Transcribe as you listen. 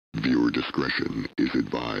discretion is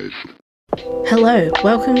advised. Hello,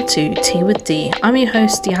 welcome to Tea with D. I'm your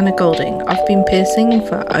host, Deanna Golding. I've been piercing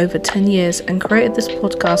for over 10 years and created this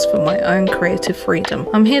podcast for my own creative freedom.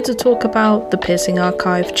 I'm here to talk about the piercing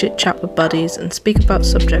archive, chit chat with buddies, and speak about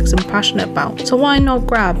subjects I'm passionate about. So why not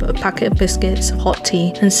grab a packet of biscuits, hot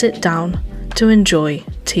tea, and sit down to enjoy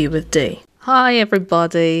Tea with D. Hi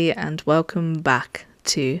everybody, and welcome back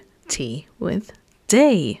to Tea with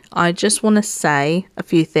D. I just want to say a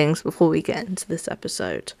few things before we get into this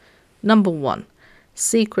episode. Number 1,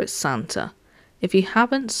 Secret Santa. If you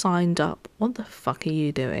haven't signed up, what the fuck are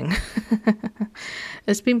you doing?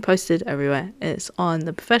 It's been posted everywhere. It's on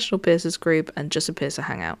the Professional Piercers group and Just a Piercer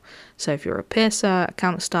Hangout. So if you're a piercer,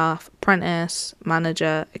 account staff, apprentice,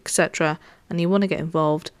 manager, etc., and you want to get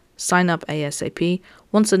involved, sign up ASAP.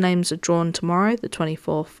 Once the names are drawn tomorrow, the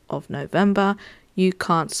 24th of November, you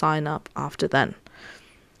can't sign up after then.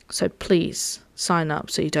 So please sign up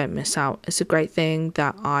so you don't miss out. It's a great thing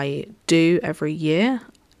that I do every year.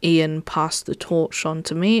 Ian passed the torch on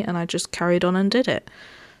to me and I just carried on and did it.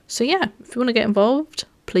 So yeah, if you want to get involved,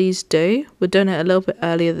 please do. We're doing it a little bit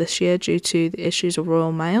earlier this year due to the issues of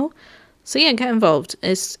Royal Mail. So yeah, get involved.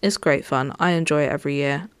 It's great fun. I enjoy it every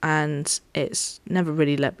year and it's never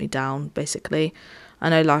really let me down, basically. I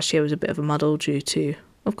know last year was a bit of a muddle due to,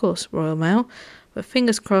 of course, Royal Mail. But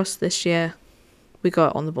fingers crossed this year we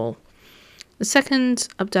got on the ball. The second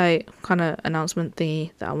update kind of announcement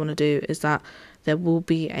thingy that I want to do is that there will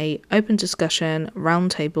be a open discussion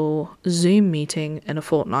roundtable Zoom meeting in a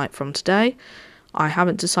fortnight from today. I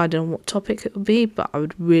haven't decided on what topic it will be, but I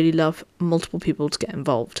would really love multiple people to get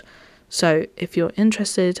involved. So if you're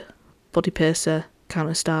interested, body piercer,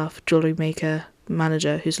 counter staff, jewellery maker,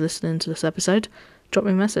 manager who's listening to this episode, drop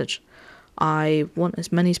me a message. I want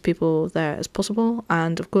as many people there as possible,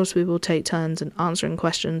 and of course we will take turns in answering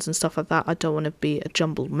questions and stuff like that. I don't want to be a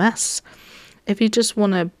jumbled mess. If you just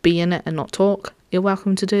want to be in it and not talk, you're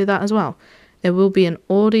welcome to do that as well. There will be an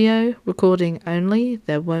audio recording only.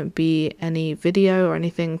 There won't be any video or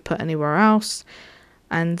anything put anywhere else.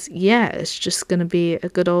 And yeah, it's just going to be a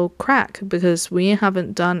good old crack because we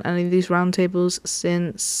haven't done any of these roundtables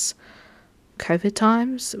since COVID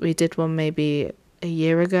times. We did one maybe a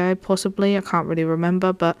year ago, possibly. I can't really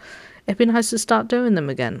remember, but it'd be nice to start doing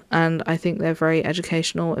them again. And I think they're very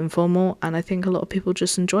educational, informal, and I think a lot of people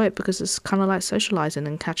just enjoy it because it's kind of like socializing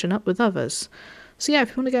and catching up with others. So yeah, if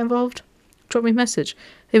you want to get involved, drop me a message.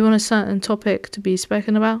 If you want a certain topic to be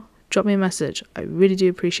spoken about, drop me a message. I really do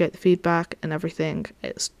appreciate the feedback and everything.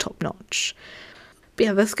 It's top notch. But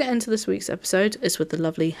yeah, let's get into this week's episode. It's with the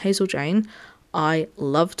lovely Hazel Jane. I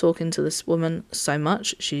love talking to this woman so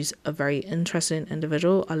much. She's a very interesting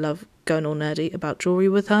individual. I love going all nerdy about jewellery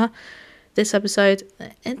with her. This episode,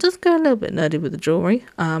 it does go a little bit nerdy with the jewellery,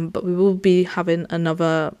 but we will be having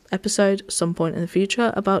another episode at some point in the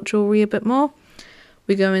future about jewellery a bit more.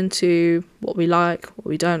 We go into what we like, what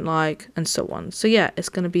we don't like, and so on. So yeah, it's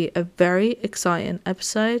going to be a very exciting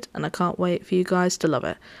episode, and I can't wait for you guys to love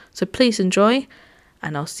it. So please enjoy,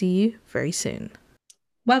 and I'll see you very soon.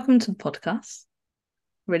 Welcome to the podcast.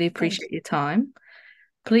 Really appreciate your time.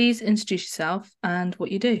 Please introduce yourself and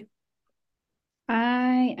what you do.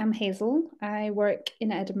 I am Hazel. I work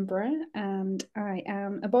in Edinburgh and I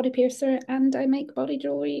am a body piercer and I make body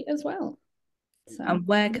jewellery as well. So, and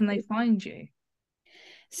where can they find you?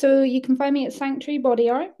 So you can find me at Sanctuary Body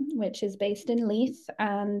Art, which is based in Leith,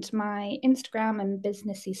 and my Instagram and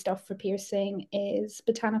businessy stuff for piercing is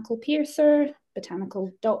Botanical Piercer,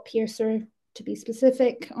 botanical.piercer to be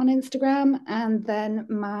specific on Instagram, and then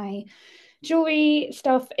my jewelry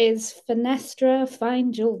stuff is Fenestra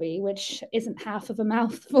Fine Jewelry, which isn't half of a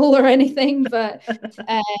mouthful or anything, but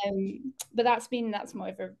that's more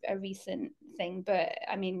of a recent thing. But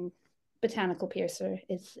I mean, Botanical Piercer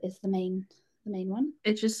is the main one.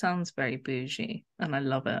 It just sounds very bougie, and I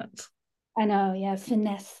love it. I know, yeah,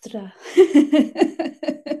 Fenestra.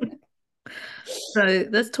 So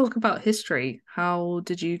let's talk about history. How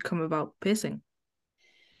did you come about piercing?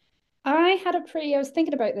 I was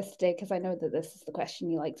thinking about this today because I know that this is the question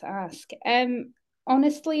you like to ask.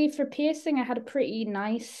 Honestly, for piercing, I had a pretty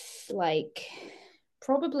nice,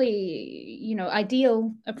 probably,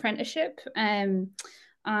 ideal apprenticeship.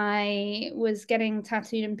 I was getting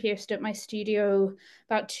tattooed and pierced at my studio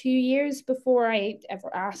about 2 years before I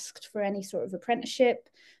ever asked for any sort of apprenticeship.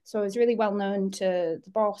 So I was really well known to the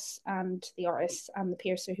boss and the artist and the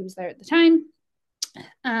piercer who was there at the time.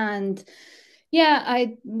 And yeah,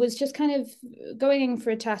 I was just kind of going for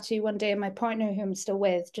a tattoo one day, and my partner, who I'm still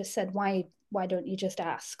with, just said, why don't you just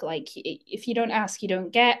ask? Like, if you don't ask, you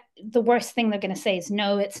don't get. The worst thing they're going to say is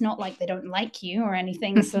no. It's not like they don't like you or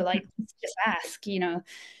anything. So like, just ask,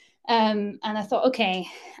 And I thought, okay.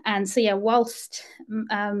 And so, yeah, whilst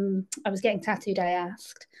I was getting tattooed, I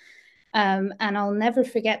asked. And I'll never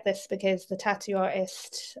forget this because the tattoo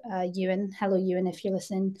artist, Ewan, hello, Ewan, if you're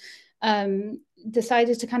listening, um,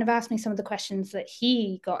 decided to kind of ask me some of the questions that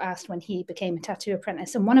he got asked when he became a tattoo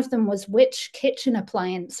apprentice. And one of them was, which kitchen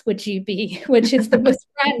appliance would you be? Which is the most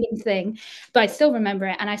random thing. But I still remember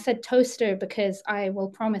it. And I said toaster because I will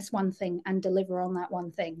promise one thing and deliver on that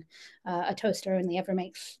one thing. A toaster only ever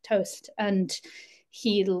makes toast. And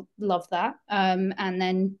he loved that. And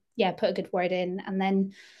then, yeah, put a good word in. And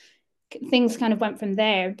then things kind of went from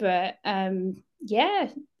there. But yeah,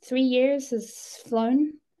 3 years has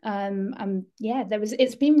flown. Yeah,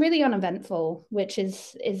 it's been really uneventful, which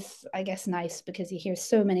is I guess nice because you hear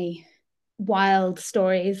so many wild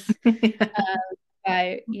stories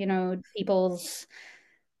about, people's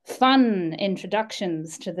fun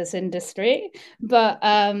introductions to this industry. But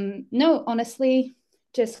no, honestly,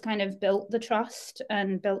 just kind of built the trust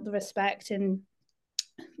and built the respect. And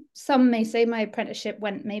some may say my apprenticeship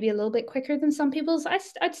went maybe a little bit quicker than some people's.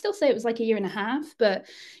 I'd still say it was like a year and a half, but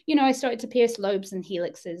I started to pierce lobes and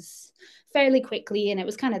helixes fairly quickly, and it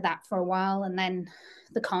was kind of that for a while, and then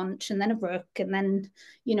the conch, and then a rook, and then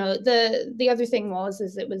the other thing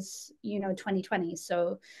is it was 2020,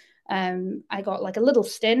 so I got like a little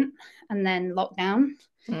stint, and then lockdown,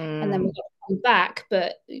 and then we got to come back,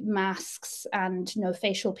 but masks and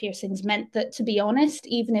facial piercings meant that, to be honest,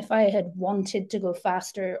 even if I had wanted to go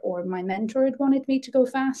faster or my mentor had wanted me to go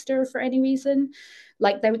faster for any reason,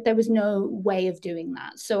 like there was no way of doing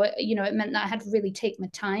that. So it meant that I had to really take my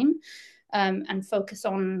time and focus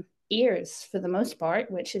on ears for the most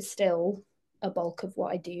part, which is still a bulk of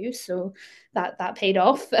what I do. So that paid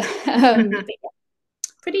off.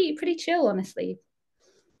 Pretty chill, honestly.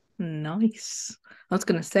 Nice. I was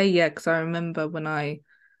gonna say, yeah, because I remember when I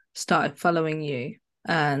started following you,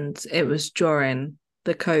 and it was during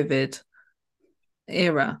the COVID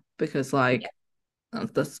era, because like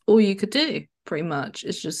that's all you could do pretty much.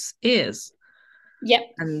 It's just ears. Yep.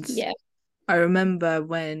 And Yeah. I remember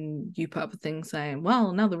when you put up a thing saying,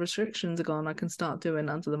 well, now the restrictions are gone, I can start doing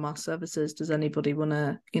under the mask services. Does anybody want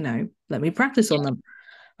to, let me practice on them?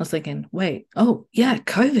 I was thinking, wait, oh yeah,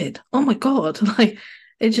 COVID. Oh my God. Like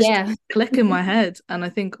it just Yeah. click in my head. And I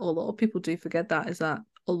think a lot of people do forget that, is that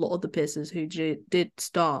a lot of the piercers who did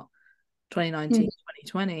start 2019,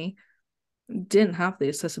 2020 didn't have the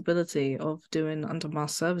accessibility of doing under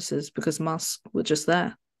mask services because masks were just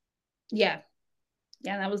there. Yeah.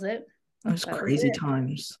 Yeah, that was it. It was That was crazy it.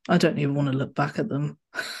 times. I don't even want to look back at them.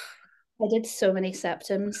 I did so many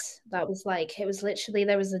septums. That was like, it was literally,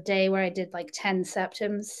 there was a day where I did like 10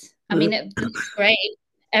 septums. I mean, it's great.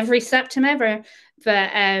 Every septum ever.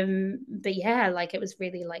 But yeah, like it was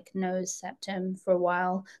really like nose septum for a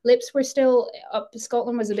while. Lips were still up.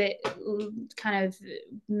 Scotland was a bit kind of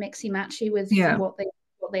mixy matchy with Yeah. what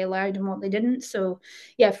they allowed and what they didn't. So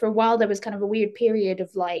yeah, for a while there was kind of a weird period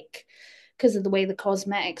of like, because of the way the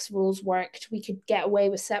cosmetics rules worked, we could get away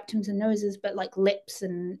with septums and noses, but like lips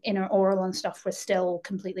and inner oral and stuff were still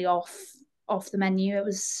completely off the menu. It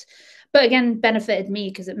was, but again, benefited me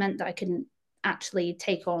because it meant that I couldn't actually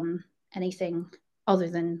take on anything other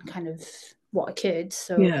than kind of what I could.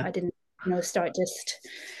 So Yeah. I didn't, start just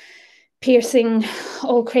piercing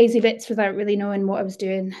all crazy bits without really knowing what I was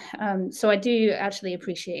doing. So I do actually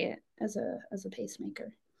appreciate it as a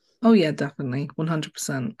pacemaker. Oh yeah, definitely.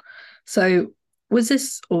 100%. So was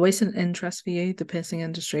this always an interest for you, the piercing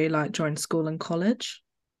industry, like during school and college?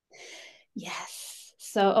 Yes.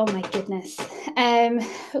 So, oh my goodness.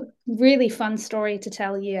 Really fun story to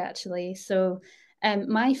tell you, actually. So,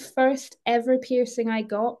 my first ever piercing I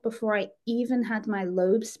got before I even had my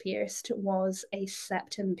lobes pierced was a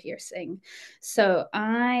septum piercing. So,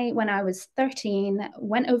 when I was 13,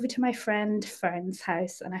 went over to my friend Fern's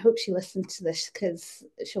house, and I hope she listens to this because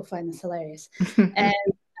she'll find this hilarious. Um,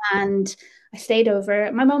 and I stayed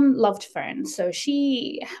over. My mum loved Fern, so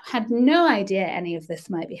she had no idea any of this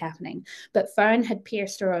might be happening. But Fern had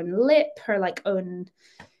pierced her own lip, her like own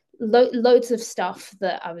loads of stuff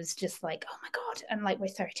that I was just like, oh my God. And like we're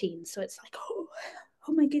 13, so it's like, oh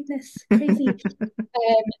my goodness, crazy.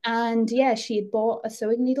 And yeah, she had bought a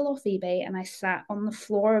sewing needle off eBay, and I sat on the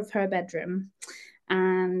floor of her bedroom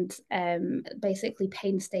and basically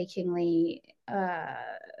painstakingly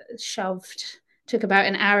shoved took about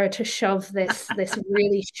an hour to shove this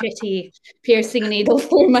really shitty piercing needle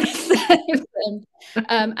through my septum.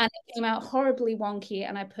 And it came out horribly wonky,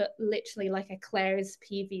 and I put literally like a Claire's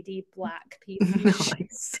PVD black piece of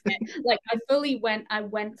Nice. like I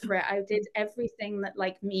went for it. I did everything that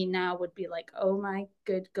like me now would be like, oh my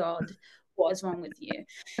good God, what is wrong with you?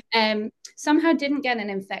 Somehow didn't get an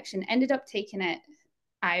infection, ended up taking it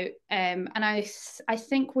out. And I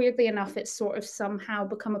think weirdly enough, it's sort of somehow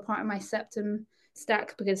become a part of my septum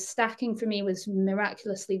stack, because stacking for me was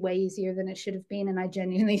miraculously way easier than it should have been. And I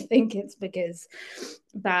genuinely think it's because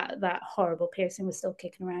that horrible piercing was still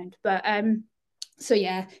kicking around. But so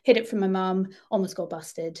yeah, hid it from my mum, almost got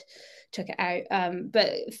busted, took it out.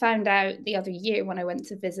 But found out the other year when I went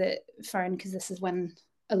to visit Fern, because this is when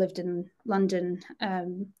I lived in London,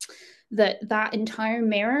 that entire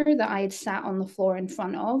mirror that I had sat on the floor in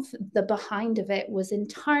front of, the behind of it was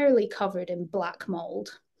entirely covered in black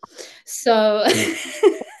mold. So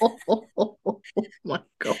Oh my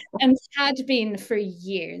God. and had been for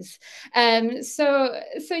years. So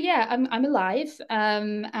yeah, I'm alive.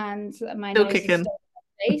 And my Still nose is kicking. still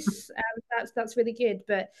in place. That's really good.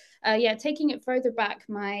 But yeah, taking it further back,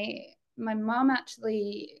 my mom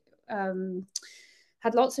actually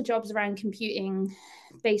had lots of jobs around computing,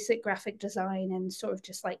 basic graphic design, and sort of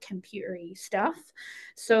just like computery stuff.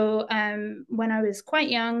 So when I was quite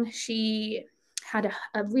young, she had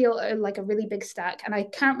a real like a really big stack, and I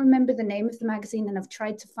can't remember the name of the magazine, and I've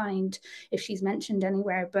tried to find if she's mentioned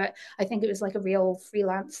anywhere, but I think it was like a real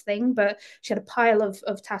freelance thing. But she had a pile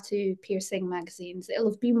of tattoo piercing magazines. It'll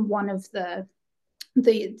have been one of the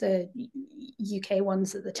UK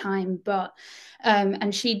ones at the time, but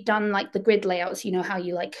and she'd done like the grid layouts, you know how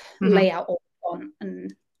you like lay out all on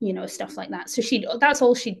and stuff like that. So that's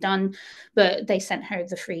all she'd done, but they sent her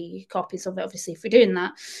the free copies of it, obviously, for doing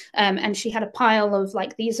that. And she had a pile of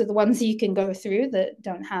like, these are the ones you can go through that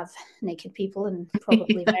don't have naked people, and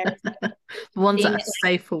probably The ones that being are like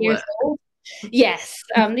safe for years work. old. Yes,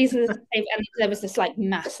 these are the same, and there was this like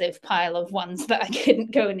massive pile of ones that I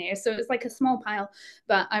couldn't go near. So it was like a small pile,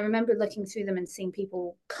 but I remember looking through them and seeing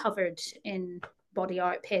people covered in body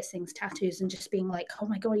art, piercings, tattoos, and just being like, "Oh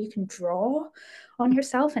my God, you can draw on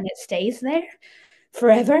yourself and it stays there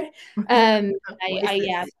forever." What is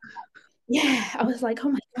Yeah, this? yeah, I was like, "Oh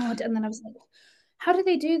my God," and then I was like, how did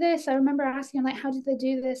they do this? I remember asking, like, how did they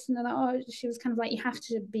do this? And they're like, oh, she was kind of like, you have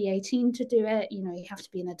to be 18 to do it. You have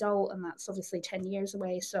to be an adult. And that's obviously 10 years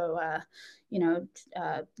away. So,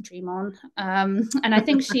 dream on. And I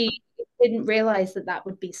think she didn't realize that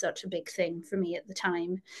would be such a big thing for me at the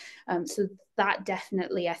time. So that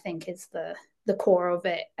definitely, I think, is the core of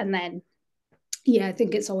it. And then, yeah, I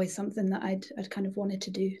think it's always something that I'd kind of wanted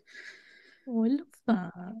to do. Oh, I love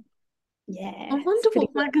that. I Yeah, it's wonder pretty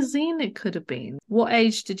what cool. magazine it could have been. What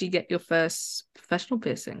age did you get your first professional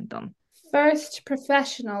piercing done? First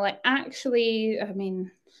professional, like actually, I mean,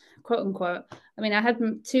 quote unquote. I mean, I had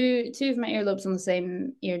two of my earlobes on the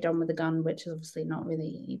same ear done with a gun, which is obviously not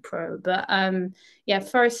really pro. But yeah,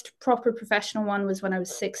 first proper professional one was when I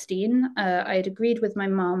was 16. I had agreed with my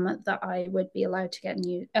mum that I would be allowed to get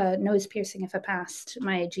new nose piercing if I passed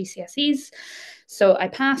my GCSEs. So I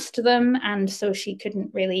passed them, and so she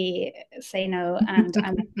couldn't really say no. And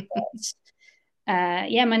I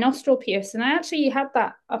yeah, my nostril pierced, and I actually had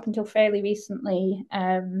that up until fairly recently.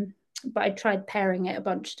 But I tried pairing it a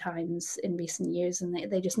bunch of times in recent years, and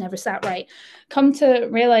they just never sat right. Come to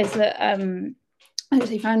realize that I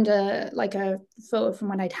actually found a photo from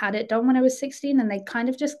when I'd had it done when I was 16, and they'd kind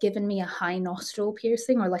of just given me a high nostril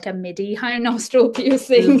piercing, or like a midi high nostril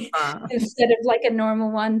piercing instead of like a normal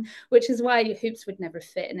one, which is why hoops would never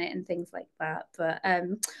fit in it and things like that. But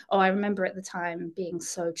oh, I remember at the time being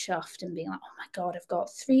so chuffed and being like, oh my God, I've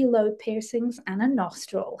got 3 lobe piercings and a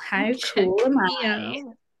nostril. How Check cool am me I?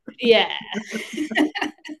 out. Yeah.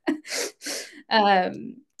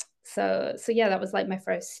 um so yeah, that was like my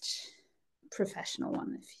first professional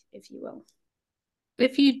one, if you will.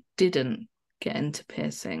 If you didn't get into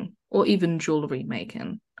piercing or even jewelry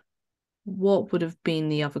making, what would have been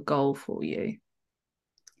the other goal for you?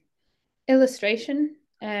 Illustration.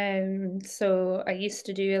 So I used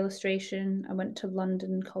to do illustration. I went to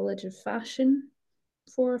London College of Fashion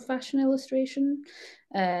for fashion illustration.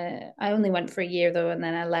 I only went for a year though, and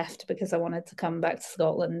then I left because I wanted to come back to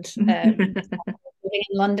Scotland. Living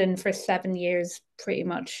in London for 7 years, pretty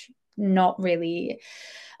much not really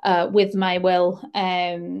with my will.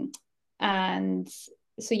 And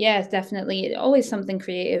so yeah, definitely always something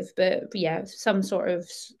creative, but yeah, some sort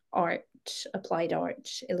of art, applied art,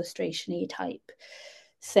 illustration-y type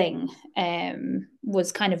thing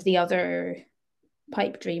was kind of the other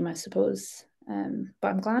pipe dream, I suppose. But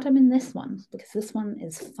I'm glad I'm in this one because this one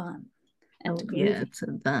is fun and Oh yeah, groovy.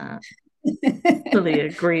 to that. Fully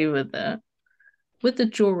agree with that. With the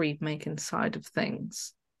jewelry making side of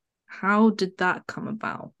things, how did that come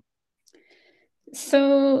about?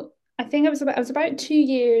 So I think I was about 2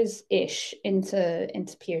 years ish into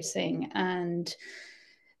piercing, and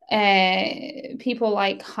People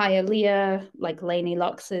like Hialeah, like Lainey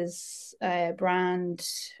Lux's brand,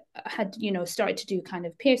 had, started to do kind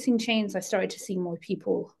of piercing chains. I started to see more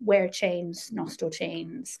people wear chains, nostril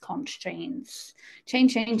chains, conch chains,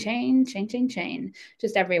 chain,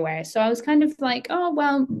 just everywhere. So I was kind of like, oh,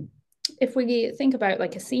 well, if we think about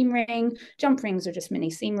like a seam ring, jump rings are just mini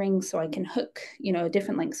seam rings. So I can hook,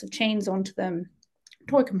 different lengths of chains onto them,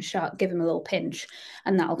 torque them shut, give them a little pinch,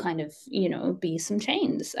 and that'll kind of, be some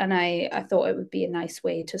chains. And I thought it would be a nice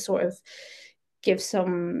way to sort of give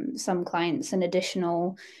some clients an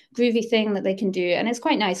additional groovy thing that they can do. And it's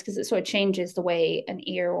quite nice because it sort of changes the way an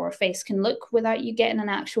ear or a face can look without you getting an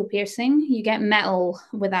actual piercing. You get metal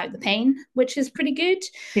without the pain, which is pretty good.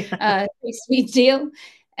 Yeah. Pretty sweet deal.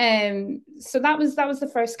 So that was the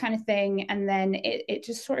first kind of thing, and then it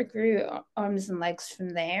just sort of grew arms and legs from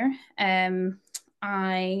there.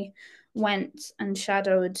 I went and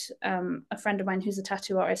shadowed a friend of mine who's a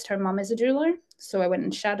tattoo artist. Her mum is a jeweler. So I went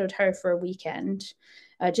and shadowed her for a weekend,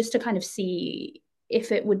 just to kind of see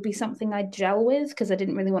if it would be something I'd gel with, because I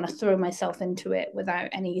didn't really want to throw myself into it without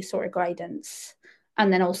any sort of guidance,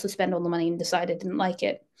 and then also spend all the money and decide I didn't like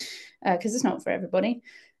it, because it's not for everybody.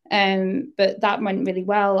 But that went really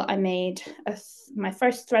well. I made my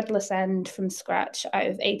first threadless end from scratch out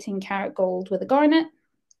of 18 karat gold with a garnet.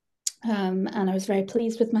 And I was very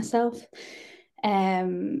pleased with myself.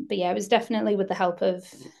 But yeah, it was definitely with the help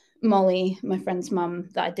of Molly, my friend's mum,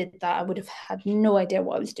 that I did that. I would have had no idea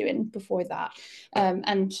what I was doing before that.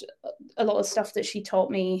 And a lot of stuff that she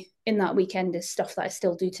taught me in that weekend is stuff that I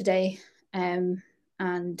still do today, and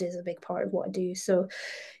is a big part of what I do. So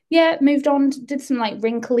yeah, moved on, did some like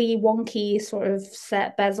wrinkly, wonky sort of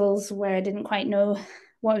set bezels where I didn't quite know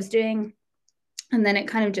what I was doing. And then it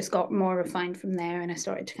kind of just got more refined from there, and I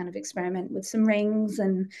started to kind of experiment with some rings,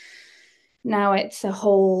 and now it's a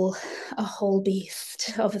whole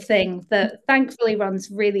beast of a thing that thankfully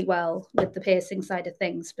runs really well with the piercing side of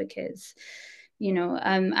things, because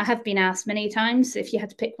I have been asked many times, if you had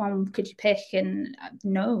to pick one, could you pick? And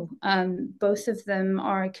no, both of them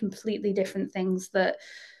are completely different things that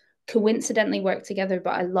coincidentally work together,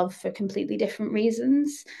 but I love for completely different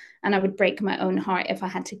reasons. And I would break my own heart if I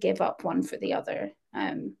had to give up one for the other.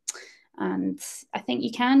 And I think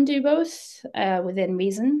you can do both within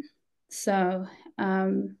reason. So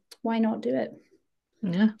why not do it?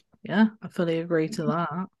 Yeah, yeah, I fully agree to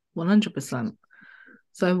that. 100%.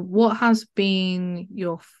 So, what has been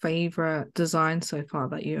your favorite design so far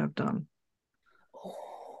that you have done?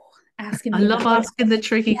 Oh, asking I me love about asking the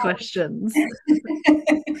tricky questions.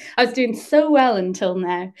 I was doing so well until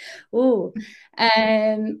now. Oh,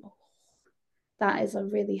 um, that is a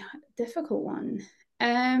really difficult one.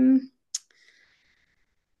 Um,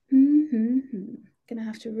 Gonna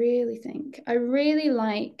have to really think. I really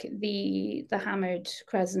like the hammered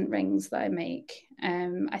crescent rings that I make.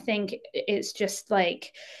 I think it's just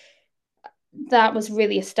like that was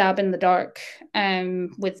really a stab in the dark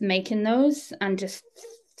with making those and just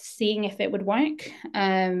seeing if it would work.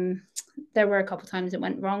 There were a couple times it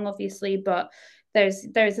went wrong, obviously, but there's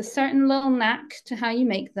a certain little knack to how you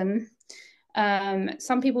make them.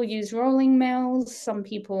 Some people use rolling mills, some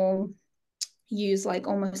people use like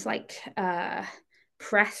almost like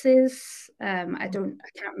presses. I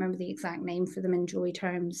can't remember the exact name for them in jewelry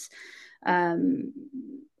terms. Um,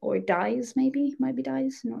 or dies, maybe, might be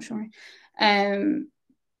dies, I'm not sure. Um,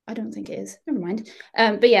 I don't think it is. Never mind.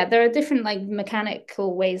 But yeah, there are different like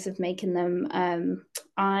mechanical ways of making them.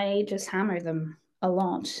 I just hammer them a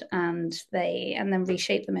lot, and then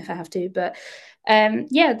reshape them if I have to. But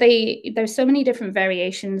yeah, there's so many different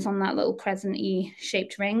variations on that little crescent-y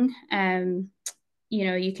shaped ring.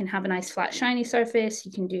 You can have a nice flat shiny surface.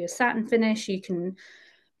 You can do a satin finish. You can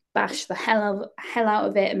bash the hell out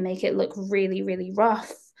of it and make it look really, really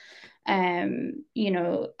rough. And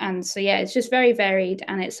so yeah, it's just very varied,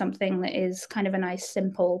 and it's something that is kind of a nice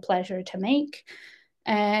simple pleasure to make.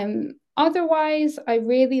 Otherwise, I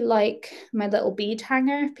really like my little bead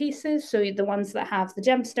hanger pieces, so the ones that have the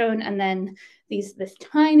gemstone and then this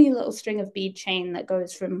tiny little string of bead chain that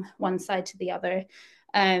goes from one side to the other.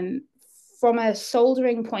 um, from a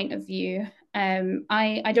soldering point of view,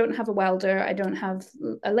 I don't have a welder. I don't have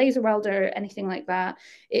a laser welder, anything like that.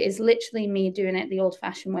 It is literally me doing it the old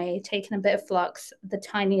fashioned way, taking a bit of flux, the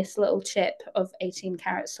tiniest little chip of 18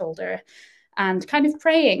 karat solder, and kind of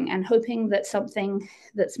praying and hoping that something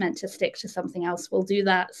that's meant to stick to something else will do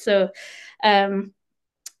that. So,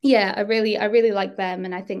 yeah, I really like them,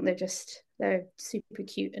 and I think they're super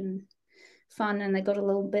cute and fun, and they got a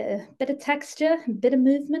little bit of texture, a bit of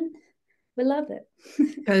movement. We love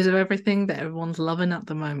it. Those are everything that everyone's loving at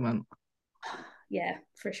the moment. yeah,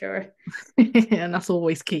 for sure. And that's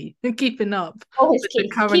always key. Keeping up Always with the key.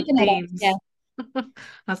 current Keeping it up. Yeah. themes.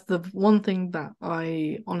 That's the one thing that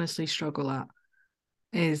I honestly struggle at,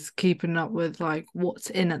 is keeping up with like what's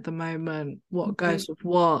in at the moment, what Mhm. goes with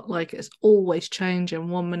what. Like it's always changing.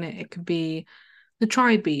 One minute it could be the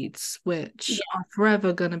tri beads, which Yeah. are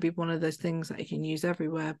forever going to be one of those things that you can use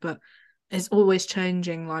everywhere, but it's always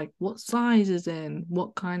changing. Like what size is in,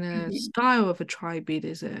 what kind of Mhm. style of a tri bead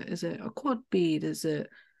is it? Is it a quad bead? Is it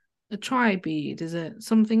a tri bead? Is it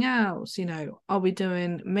something else? Are we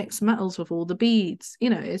doing mixed metals with all the beads?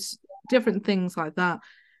 It's different things like that.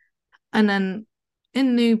 And then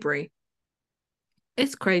in Newbury,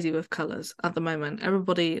 it's crazy with colours at the moment.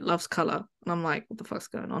 Everybody loves colour. And I'm like, what the fuck's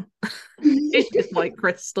going on? It's just like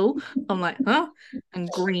crystal. I'm like, huh? And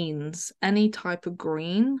greens, any type of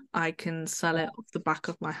green, I can sell it off the back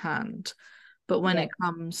of my hand. But when Yeah. it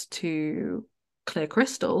comes to clear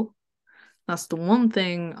crystal, that's the one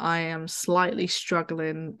thing I am slightly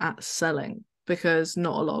struggling at selling, because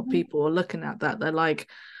not a lot of people are looking at that. They're like,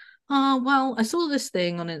 oh, well, I saw this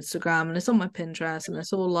thing on Instagram and it's on my Pinterest and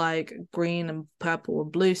it's all like green and purple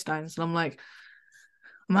and blue stones. And I'm like,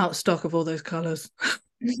 I'm out of stock of all those colors.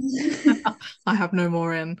 I have no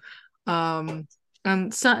more in. Um,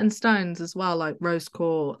 and certain stones as well, like rose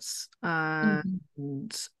quartz and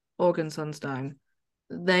Mhm. organ sunstone,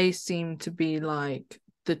 they seem to be like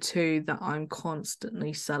the two that I'm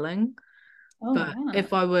constantly selling. Oh, But wow.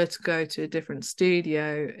 if I were to go to a different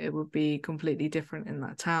studio, it would be completely different in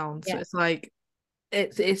that town. So Yeah. it's like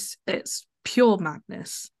it's pure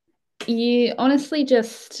madness. You honestly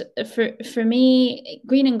just for me,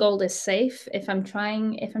 green and gold is safe if I'm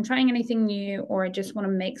trying anything new, or I just want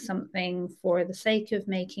to make something for the sake of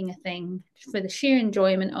making a thing for the sheer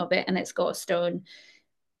enjoyment of it, and it's got a stone.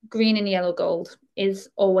 Green and yellow gold is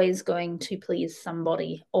always going to please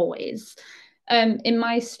somebody, always. In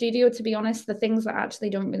my studio, to be honest, the things that actually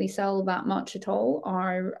don't really sell that much at all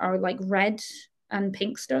are like red and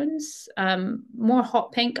pink stones. More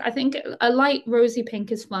hot pink. I think a light rosy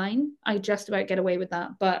pink is fine. I just about get away with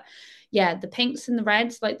that. But yeah, the pinks and the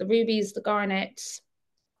reds, like the rubies, the garnets,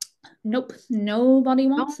 nope, nobody Oh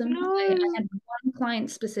wants them. I no. had one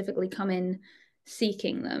client specifically come in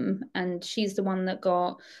seeking them, and she's the one that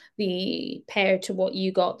got the pair to what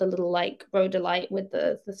you got, the little like rhodolite with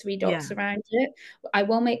the three dots Yeah. around it. I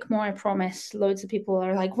will make more, I promise. Loads of people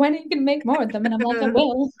are like, when are you gonna make more of them? And I'm like, I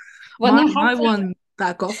will. When My I my have to. one that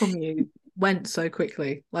I got from you went so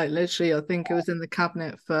quickly. Like literally, I think it was in the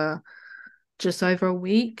cabinet for just over a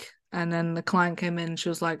week. And then the client came in, she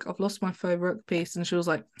was like, I've lost my favorite piece. And she was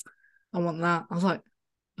like, I want that. I was like,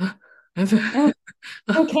 Oh,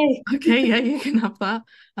 okay. okay, yeah, you can have that.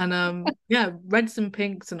 And yeah, reds and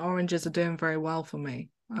pinks and oranges are doing very well for me.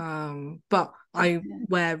 But I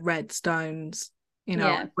wear red stones, I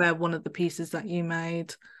Yeah, wear one of the pieces that you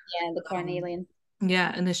made. yeah, the Um, carnelian.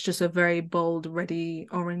 yeah, and it's just a very bold, reddy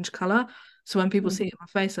orange color. So when people see Mhm. it in my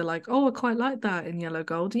face, they're like, "Oh, I quite like that in yellow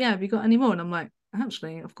gold. Yeah, have you got any more?" And I'm like,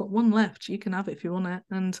 "Actually, I've got one left. You can have it if you want it."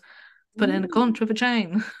 And put it in a Mm, conch with a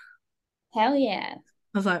chain. hell yeah.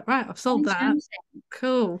 I was like, "Right, I've sold Thanks, that. Sam.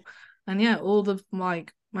 Cool." And yeah, all the my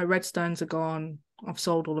red stones are gone. I've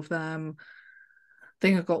sold all of them. I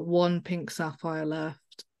think I've got one pink sapphire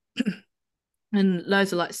left, and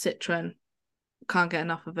loads of like citron. Can't get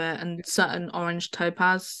enough of it, and certain orange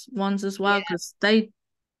topaz ones as well, Yeah, because they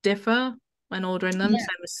differ when ordering them. yeah.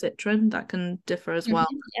 Same as citron, that can differ as well.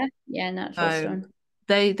 Yeah, yeah, natural So stone.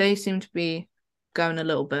 they seem to be going a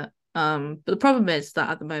little bit. But the problem is that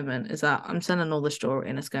at the moment is that I'm selling all this jewelry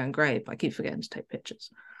and it's going great, but I keep forgetting to take pictures.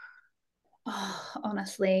 Oh,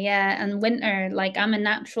 honestly, yeah. And winter, like I'm a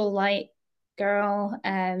natural light girl.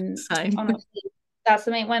 Same. Honestly, that's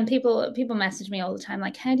the main when people message me all the time,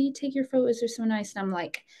 like, how do you take your photos? They're so nice. And I'm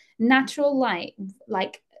like, natural light,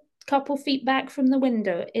 like couple feet back from the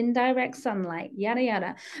window, indirect sunlight, yada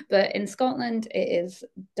yada. But in Scotland, it is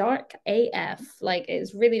dark AF. Like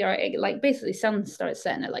it's really dark. Like basically sun starts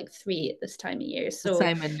setting at like 3 at this time of year. The So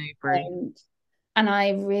same in Newbury. um, and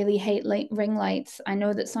I really hate ring lights. I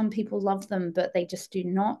know that some people love them, but they just do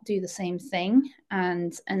not do the same thing.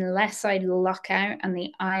 And unless I luck out and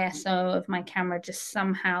the ISO of my camera just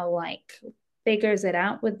somehow like figures it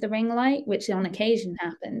out with the ring light, which on occasion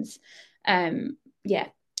happens, yeah,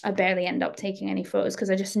 I barely end up taking any photos because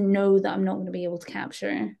I just know that I'm not going to be able to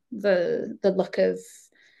capture the look of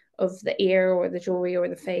the ear or the jewelry or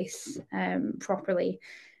the face properly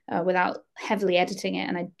without heavily editing it.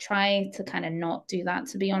 And I try to kind of not do that,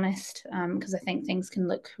 to be honest, because I think things can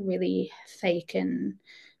look really fake and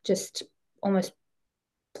just almost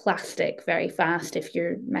plastic very fast if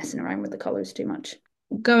you're messing around with the colors too much.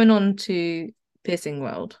 Going on to piercing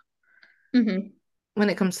world, Mm-hmm. when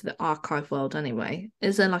it comes to the archive world anyway,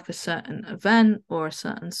 is there like a certain event or a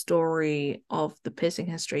certain story of the piercing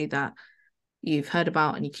history that you've heard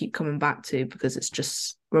about and you keep coming back to because it's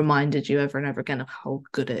just reminded you over and over again of how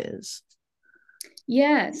good it is?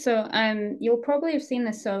 Yeah, so you'll probably have seen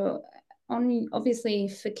this. So on obviously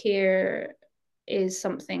Fakir is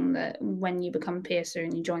something that when you become a piercer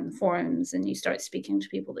and you join the forums and you start speaking to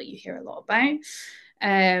people that you hear a lot about.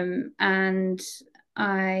 And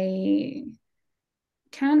I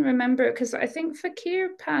can't remember because I think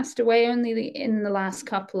Fakir passed away only in the last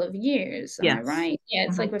couple of years. Am I Yes. right? Yeah,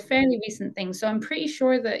 it's Mhm. like a fairly recent thing. So I'm pretty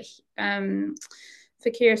sure that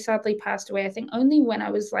Fakir sadly passed away, I think only when I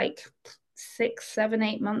was like 6, 7,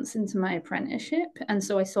 8 months into my apprenticeship. And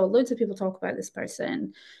so I saw loads of people talk about this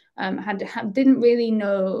person, didn't really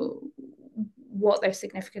know what their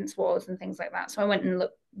significance was and things like that. So I went and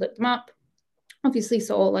looked them up, obviously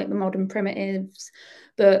saw like the modern primitives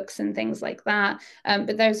books and things like that.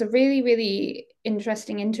 But there's a really, really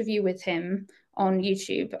interesting interview with him on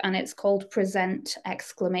YouTube, and it's called Present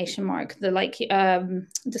exclamation mark. The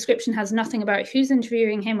description has nothing about who's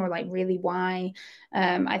interviewing him or like really why.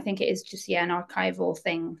 I think it is just an archival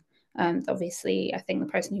thing. Obviously, I think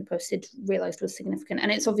the person who posted realized was significant,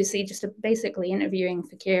 and it's obviously just basically interviewing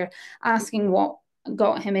Fakir, asking what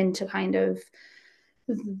got him into kind of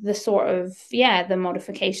the sort of the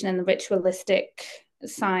modification and the ritualistic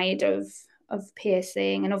side of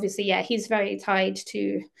piercing. And obviously he's very tied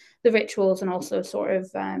to the rituals and also sort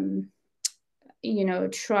of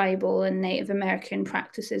tribal and Native American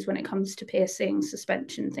practices when it comes to piercing,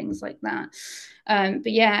 suspension, things like that.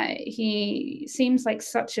 But yeah, he seems like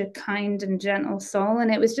such a kind and gentle soul.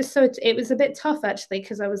 And it was a bit tough actually,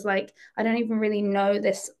 because I was like, I don't even really know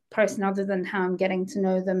this person other than how I'm getting to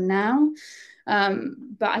know them now.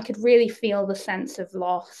 But I could really feel the sense of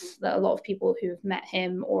loss that a lot of people who have met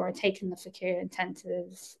him or taken the Fakir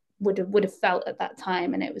intensives would have felt at that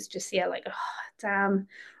time. And it was just like, oh damn,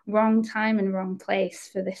 wrong time and wrong place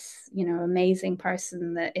for this amazing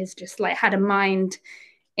person that is just like had a mind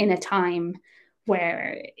in a time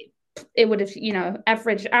where it would have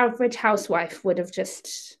average housewife would have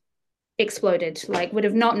just exploded, like would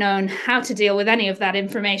have not known how to deal with any of that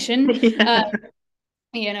information.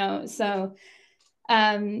 Yeah. So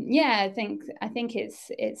I think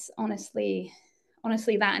it's honestly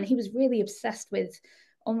that. And he was really obsessed with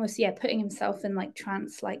almost putting himself in like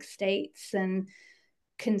trance like states and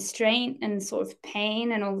constraint and sort of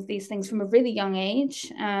pain and all of these things from a really young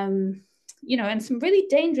age. And some really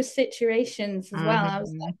dangerous situations as well. I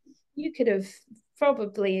was Mhm. like, you could have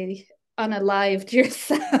probably unalived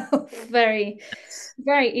yourself very,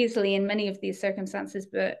 very easily in many of these circumstances.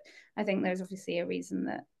 But I think there's obviously a reason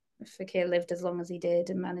that Fakir lived as long as he did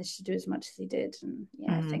and managed to do as much as he did. And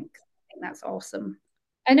I Mhm. think that's awesome.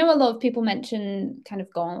 I know a lot of people mention kind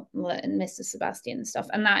of Gauntlet and Mr. Sebastian and stuff,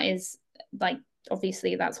 and that is like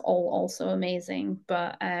obviously that's all also amazing.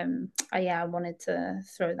 But I wanted to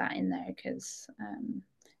throw that in there because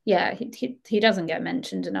he doesn't get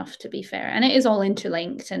mentioned enough, to be fair, and it is all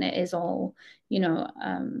interlinked and it is all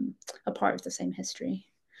a part of the same history.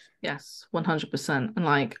 Yes, 100%. And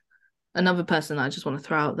like another person I just want to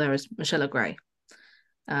throw out there is Michelle Gray.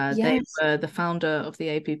 They Yes. were the founder of the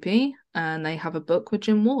APP and they have a book with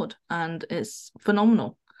Jim Ward and it's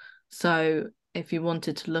phenomenal. So if you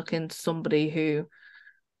wanted to look into somebody who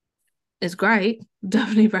is great,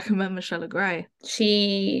 definitely recommend Michelle Gray.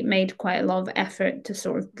 She made quite a lot of effort to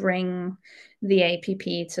sort of bring the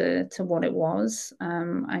APP to what it was.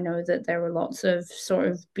 I know that there were lots of sort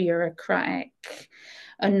of bureaucratic,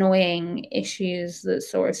 annoying issues that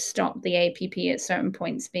sort of stopped the APP at certain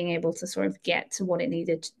points being able to sort of get to what it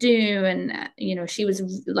needed to do. And she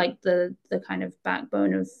was like the kind of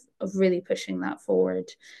backbone of really pushing that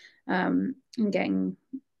forward, and getting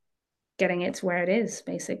it to where it is,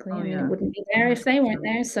 basically. Oh I mean, it yeah, wouldn't be there if they weren't 100%.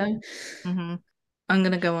 there. So, Mm-hmm. I'm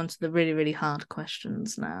gonna go on to the really, really hard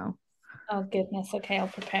questions now. oh goodness. Okay, I'll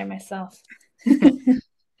prepare myself.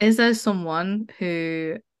 Is there someone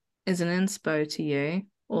who is an inspo to you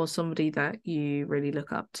or somebody that you really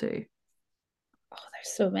look up to? Oh,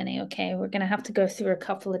 there's so many. Okay, we're gonna have to go through a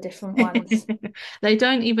couple of different ones. They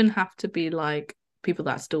don't even have to be like people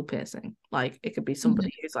that are still piercing. Like it could be Mhm.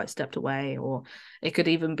 somebody who's like stepped away, or it could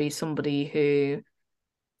even be somebody who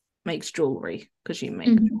makes jewelry because you make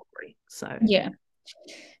Mhm. jewelry. So Yeah.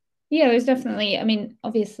 Yeah, there's definitely, I mean,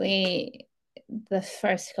 obviously the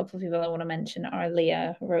first couple of people I want to mention are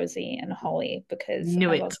Leah, Rosie, and Holly because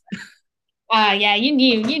knew I it. love. Ah, yeah, you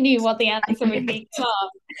knew what the answer would be. Come on.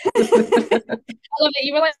 I love it.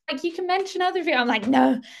 You were like you can mention other people. I'm like,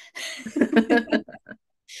 no.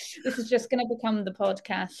 This is just going to become the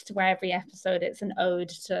podcast where every episode it's an ode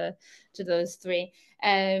to those three.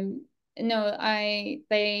 No,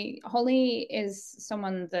 Holly is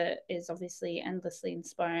someone that is obviously endlessly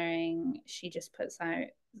inspiring. She just puts out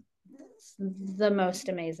the most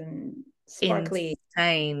amazing, sparkly,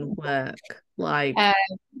 insane work. Like,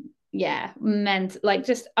 yeah, meant like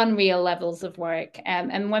just unreal levels of work.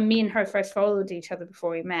 And when me and her first followed each other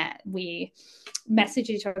before we met, we messaged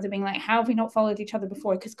each other being like, how have we not followed each other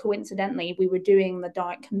before? Because coincidentally, we were doing the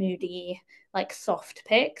dark, moody, like soft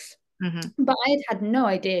pics. But I had no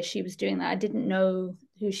idea she was doing that. I didn't know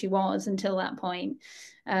who she was until that point.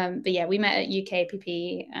 But yeah, we met at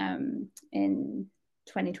UKPP in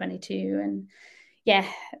 2022, and yeah,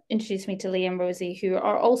 introduced me to Lee and Rosie, who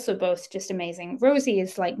are also both just amazing. Rosie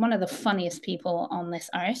is like one of the funniest people on this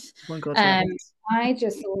earth. oh my God, yes. I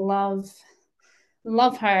just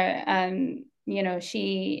love her. You know,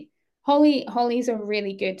 Holly's a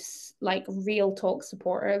really good, like, real talk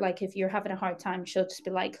supporter. Like, if you're having a hard time, she'll just be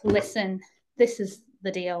like, listen, this is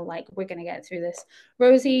the deal, like, we're gonna get through this.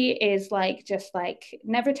 Rosie is like, just like,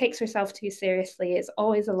 never takes herself too seriously. It's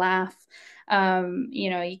always a laugh. You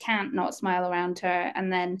know, you can't not smile around her.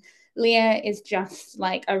 And then Leah is just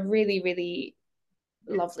like a really, really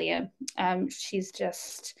lovely. She's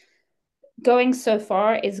just going so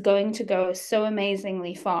far, is going to go so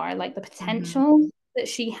amazingly far. Like, the potential that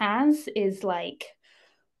she has is like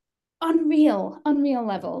unreal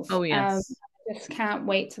levels. Oh yes. I just can't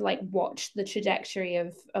wait to like watch the trajectory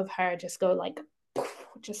of her just go like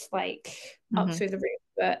just like up through the roof.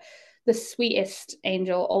 But the sweetest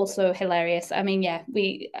angel, also hilarious. I mean, yeah,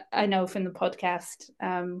 I know from the podcast,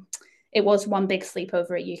 it was one big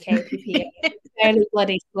sleepover at UKPP. Barely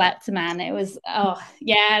bloody slept, man. It was, oh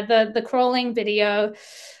yeah, the crawling video.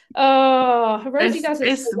 Oh, Rosie does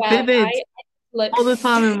it so well. Vivid. Look, All the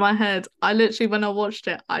time in my head. I literally, when I watched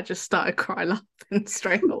it, I just started crying laughing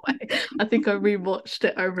straight away. I think I rewatched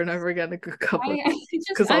it over and over again a good couple of times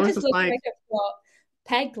because I was just look like I've got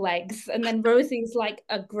peg legs, and then Rosie's like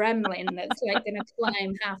a gremlin that's like gonna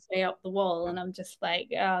climb halfway up the wall, and I'm just like,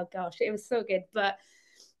 oh gosh, it was so good. But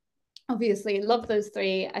obviously, love those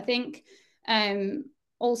three. I think,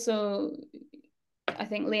 also, I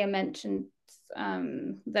think Leah mentioned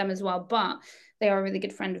them as well, but they are a really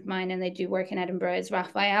good friend of mine, and they do work in Edinburgh, is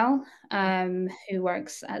Raphael, who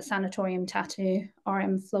works at Sanatorium Tattoo,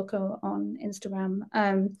 RM Floco on Instagram.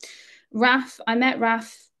 I met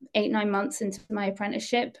Raf 8-9 months into my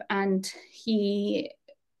apprenticeship, and he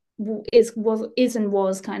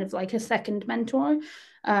was kind of like a second mentor.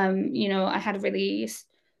 You know, I had a really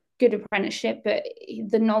good apprenticeship, but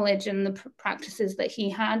the knowledge and the practices that he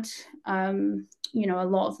had, you know, a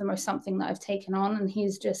lot of them are something that I've taken on, and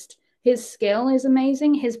his skill is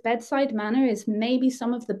amazing. His bedside manner is maybe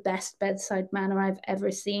some of the best bedside manner I've ever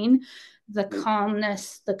seen. The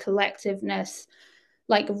calmness, the collectiveness,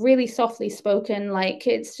 like really softly spoken, like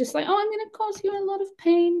it's just like, oh, I'm going to cause you a lot of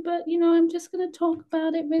pain, but you know, I'm just going to talk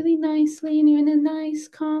about it really nicely, and you're in a nice,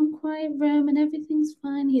 calm, quiet room, and everything's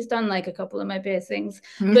fine. He's done like a couple of my piercings,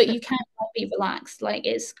 but you can't be relaxed. Like,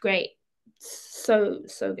 it's great, so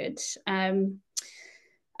good.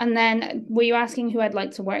 And then, were you asking who I'd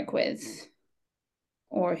like to work with,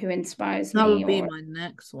 or who inspires me? that would be Or my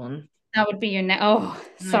next one. that would be your next. Oh, No,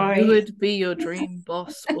 who sorry. would be your dream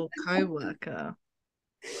boss or co-worker?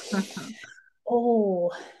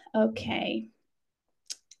 Oh, okay.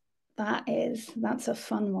 That's a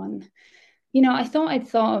fun one. You know, I'd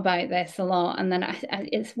thought about this a lot, and then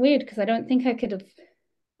it's weird because I don't think I could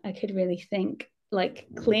really think like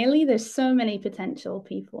clearly. There's so many potential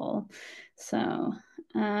people. So,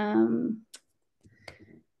 oh,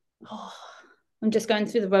 I'm just going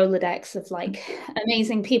through the Rolodex of like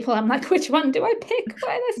amazing people. I'm like, which one do I pick?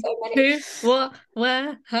 Why are there so many? Who? What?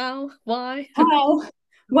 Where? How? Why? How?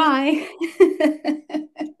 Why?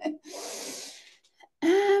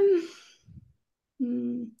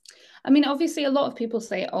 I mean, obviously, a lot of people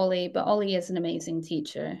say Ollie, but Ollie is an amazing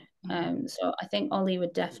teacher. So I think Ollie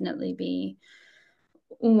would definitely be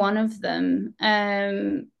one of them.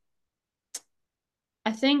 I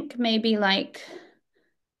think maybe like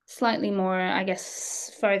slightly more, I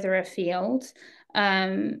guess, further afield.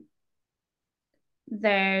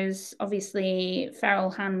 There's obviously Feral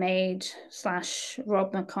Handmaid /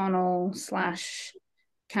 Rob McConnell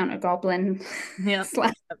 / Counter Goblin Yeah.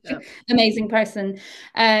 / amazing person.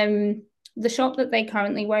 The shop that they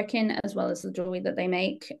currently work in, as well as the jewelry that they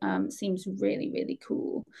make, seems really, really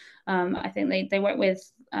cool. I think they work with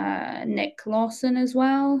Nick Lawson as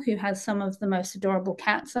well, who has some of the most adorable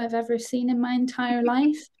cats I've ever seen in my entire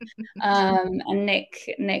life. And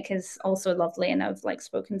Nick is also lovely, and I've like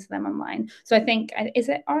spoken to them online. So I think, is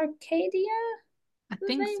it Arcadia? I The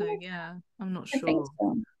think so, name? yeah. I'm not I think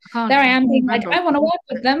sure. so. There I I am can't being like, remember. I want to work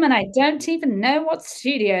with them, and I don't even know what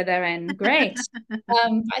studio they're in. Great.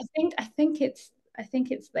 I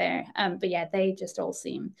think it's there. But yeah, they just all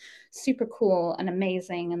seem super cool and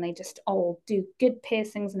amazing, and they just all do good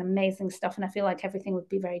piercings and amazing stuff. And I feel like everything would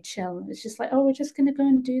be very chill. It's just like, oh, we're just gonna go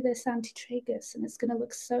and do this anti-tragus, and it's gonna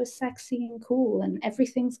look so sexy and cool, and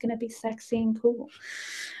everything's gonna be sexy and cool.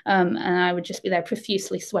 And I would just be there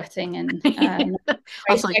profusely sweating and I very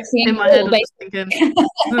was like, sexy in and my head, cool, I was thinking,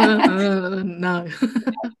 basically. no.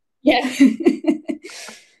 Yeah.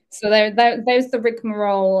 So there's the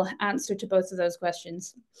rigmarole answer to both of those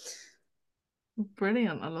questions.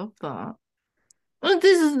 Brilliant. I love that. Well,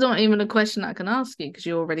 this is not even a question I can ask you because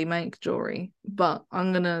you already make jewelry, but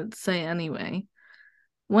I'm gonna say it anyway.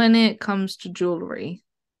 When it comes to jewelry,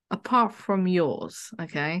 apart from yours,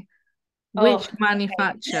 okay, Oh, which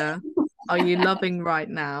manufacturer are you loving right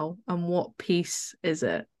now, and what piece is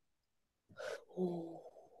it? ooh,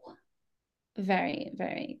 very,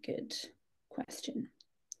 very good question.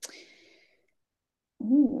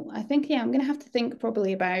 Ooh, I think, yeah, I'm gonna have to think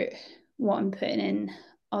probably about what I'm putting in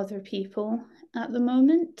other people at the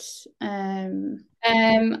moment.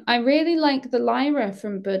 I really like the Lyra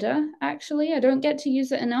from Buddha, actually. I don't get to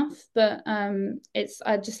use it enough, but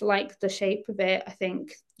I just like the shape of it. I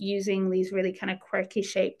think using these really kind of quirky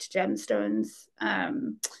shaped gemstones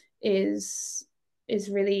is is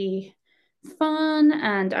really fun,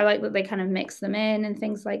 and I like that they kind of mix them in and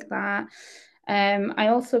things like that. I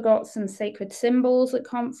also got some sacred symbols at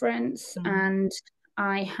conference, Mm. and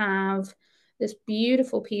I have this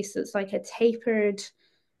beautiful piece that's like a tapered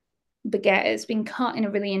baguette. It's been cut in a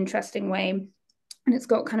really interesting way. And it's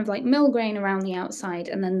got kind of like mill grain around the outside,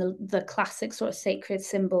 and then the classic sort of sacred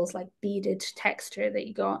symbols, like beaded texture that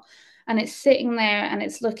you got. And it's sitting there and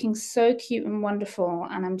it's looking so cute and wonderful.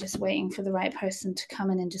 And I'm just waiting for the right person to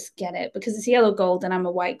come in and just get it, because it's yellow gold and I'm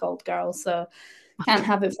a white gold girl. So can't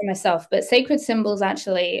have it for myself. But sacred symbols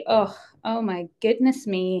actually, oh my goodness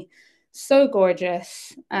me, so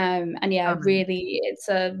gorgeous. And yeah, Stunning. really, it's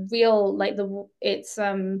a real like it's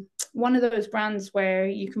one of those brands where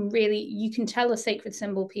you can tell a sacred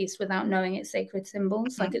symbol piece without knowing it's sacred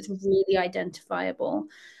symbols. Like it's really identifiable.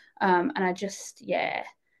 And I just, yeah,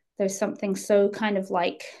 there's something so kind of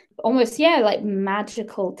like almost, yeah, like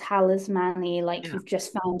magical talisman-y, like Yeah. you've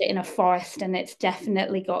just found it in a forest and it's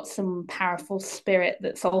definitely got some powerful spirit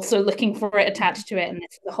that's also looking for it attached to it, and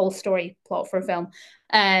it's the whole story plot for a film.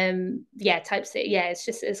 Yeah, type C, yeah,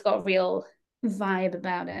 it's got a real vibe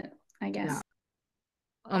about it, I Yeah. guess.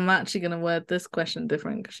 I'm actually gonna word this question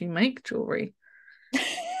different because you make jewelry.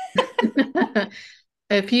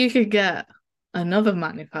 If you could get another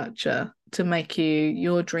manufacturer to make you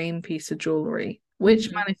your dream piece of jewelry, which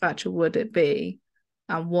Mhm. manufacturer would it be?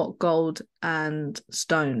 And what gold and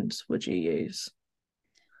stones would you use?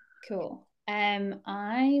 Cool.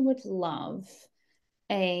 I would love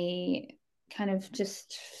a kind of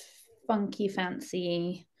just funky,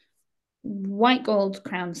 fancy white gold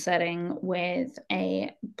crown setting with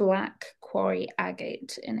a black quarry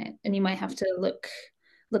agate in it. And you might have to look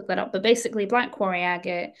that up. But basically, black quarry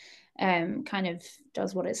agate kind of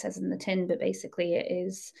does what it says in the tin, but basically it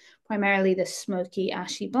is primarily this smoky,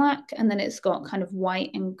 ashy black, and then it's got kind of white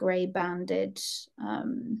and grey banded.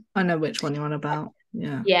 I know which one you're on about.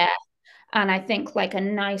 Yeah. Yeah, and I think like a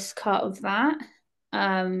nice cut of that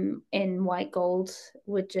in white gold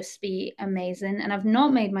would just be amazing. And I've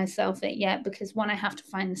not made myself it yet because one, I have to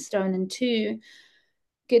find the stone, and two,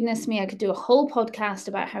 goodness me, I could do a whole podcast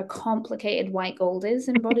about how complicated white gold is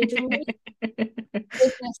in body jewelry.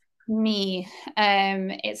 Goodness me,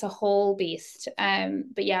 it's a whole beast.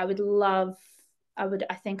 But yeah,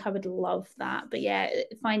 I think I would love that. But yeah,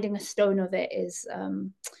 finding a stone of it is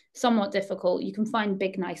somewhat difficult. You can find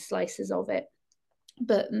big, nice slices of it,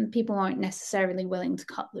 but people aren't necessarily willing to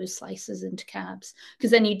cut those slices into cabs,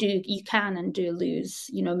 because then you can and do lose,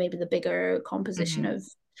 maybe the bigger composition Mhm. of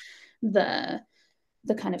the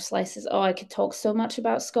the kind of slices. Oh, I could talk so much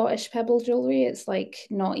about Scottish pebble jewelry. It's like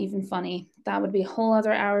not even funny. That would be a whole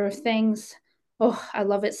other hour of things. Oh, I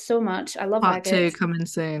love it so much. I love Part two agates. coming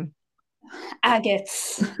soon.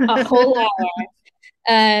 Agates, a whole hour.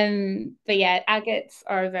 But yeah, agates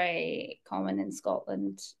are very common in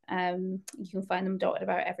Scotland. You can find them dotted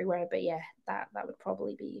about everywhere. But yeah, that would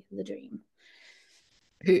probably be the dream.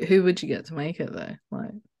 Who would you get to make it though?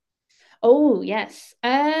 Like, Oh yes.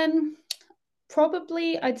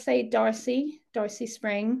 Probably, I'd say Darcy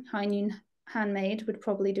Spring, High Noon Handmade would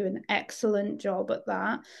probably do an excellent job at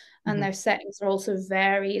that. And Mhm. their settings are also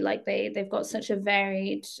very like they've got such a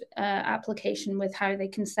varied application with how they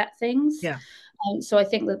can set things. Yeah. So I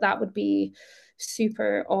think that would be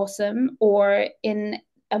super awesome. Or in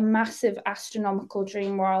a massive astronomical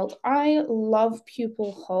dream world, I love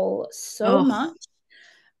Pupil Hole so Oh, much.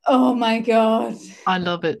 Oh my God. I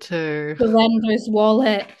love it too. Surrender's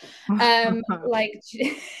wallet. Like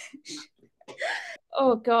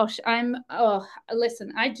oh gosh,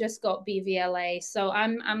 listen, I just got BVLA, so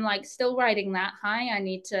I'm like still riding that high. I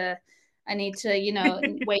need to, wait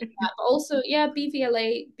that. But also, yeah,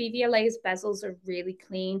 BVLA's bezels are really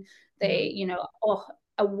clean. They,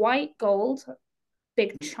 a white gold,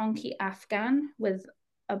 big chunky Afghan with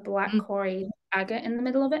a black Mm. Cori agate in the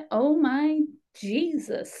middle of it. Oh my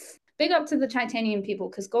Jesus. Big up to the titanium people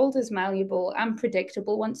because gold is malleable and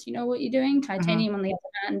predictable once you know what you're doing. Mhm. Titanium, on the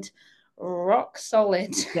other hand, rock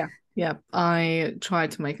solid. Yeah. Yeah. I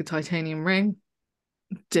tried to make a titanium ring,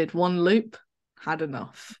 did one loop, had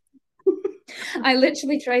enough. I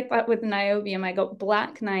literally tried that with niobium. I got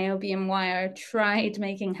black niobium wire, tried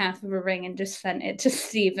making half of a ring and just sent it to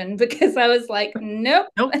Stephen because I was like, nope.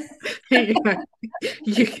 Nope. you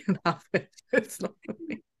you can have it. It's not for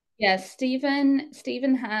me. Yeah, Stephen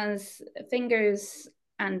has fingers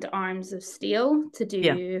and arms of steel to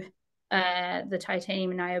Yeah. do the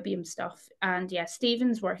titanium and niobium stuff. And yeah,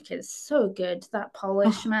 Stephen's work is so good. That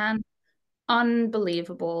polish, Oh, man,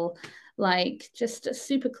 unbelievable. Like just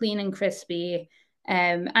super clean and crispy.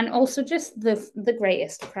 And also just the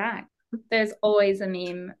greatest crack. There's always a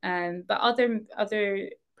meme. But other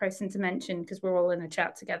person to mention, because we're all in a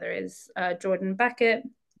chat together, is Jordan Beckett,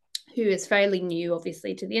 who is fairly new,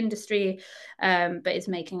 obviously, to the industry, but is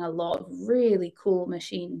making a lot of really cool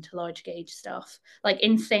machine to large gauge stuff, like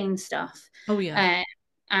insane stuff. oh yeah.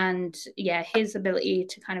 And yeah, his ability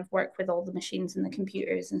to kind of work with all the machines and the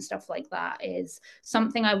computers and stuff like that is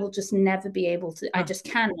something I will just never be able to. I No, just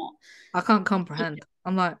cannot I can't comprehend.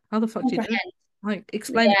 I'm like, how the fuck do you do it? comprehend. Like,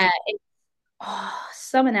 explain Yeah, to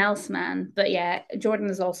someone else, man. But yeah, Jordan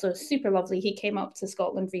is also super lovely. He came up to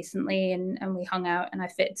Scotland recently and we hung out and I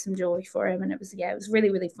fitted some jewelry for him and it was really,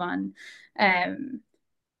 really fun. Um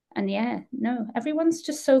and yeah, no, everyone's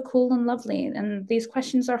just so cool and lovely. And these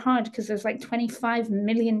questions are hard because there's like 25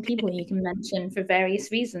 million people you can mention for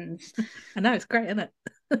various reasons. I know it's great, isn't it?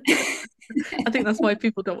 I think that's why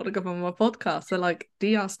people don't want to come on my podcast. They're like, do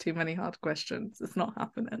you ask too many hard questions? It's not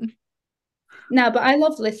happening. No, but I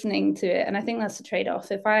love listening to it, and I think that's a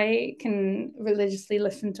trade-off. If I can religiously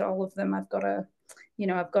listen to all of them, I've got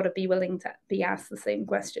to be willing to be asked the same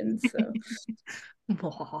questions. So,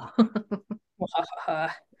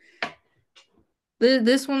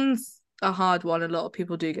 This one's a hard one. A lot of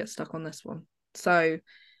people do get stuck on this one. So,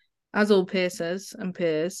 as all piercers and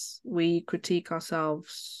peers, we critique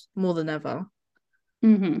ourselves more than ever.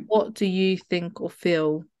 mm-hmm. What do you think or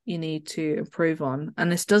feel you need to improve on?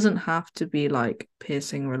 And this doesn't have to be like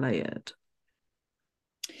piercing related.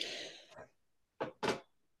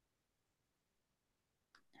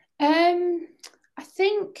 I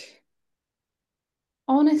think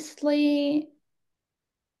honestly,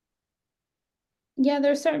 yeah,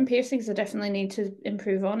 there are certain piercings I definitely need to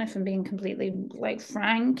improve on if I'm being completely like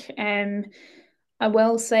frank. I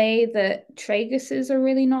will say that traguses are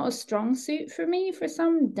really not a strong suit for me for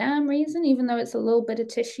some damn reason, even though it's a little bit of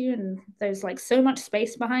tissue and there's like so much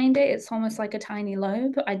space behind it. It's almost like a tiny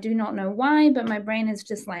lobe. I do not know why, but my brain is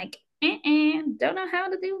just like, don't know how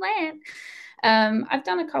to do that. I've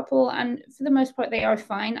done a couple, and for the most part, they are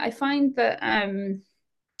fine. I find that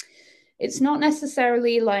it's not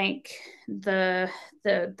necessarily like the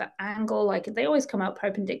angle, like they always come out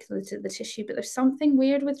perpendicular to the tissue, but there's something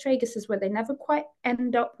weird with traguses where they never quite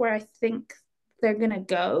end up where I think they're gonna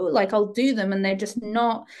go. Like I'll do them and they're just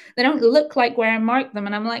not, they don't look like where I marked them,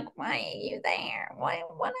 and I'm like, why are you there?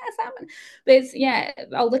 What has happened? But it's yeah,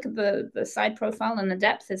 I'll look at the side profile and the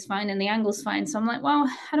depth is fine and the angle's fine. So I'm like, well,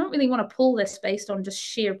 I don't really want to pull this based on just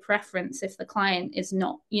sheer preference if the client is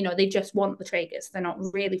not, they just want the tragus. They're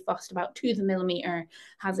not really fussed about to the millimeter,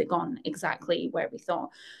 has it gone exactly where we thought.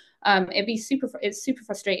 It's super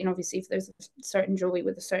frustrating, obviously, if there's a certain jewelry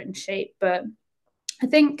with a certain shape. But I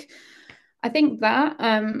think that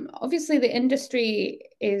obviously the industry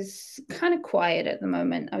is kind of quiet at the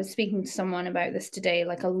moment. I was speaking to someone about this today.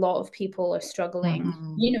 Like a lot of people are struggling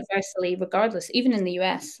Mhm. universally, regardless, even in the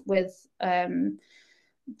US, with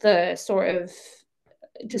the sort of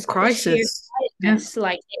just the sheer Crisis. Yeah. quietness.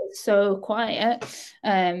 Like it's so quiet,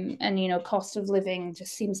 and cost of living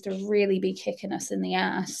just seems to really be kicking us in the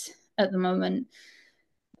ass at the moment.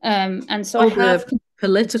 And so I All have, the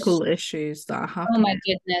political issues that are oh my happening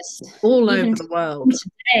goodness, all even over the world.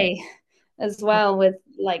 today as well, with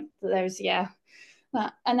like, there's, yeah,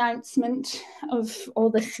 that announcement of all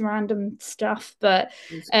this random stuff. But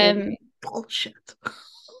It's all um, bullshit.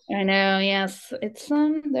 I know, yes, it's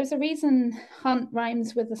there's a reason Hunt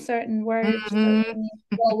rhymes with a certain word that Mhm.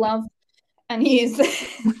 we all love and use.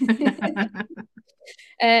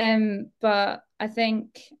 But I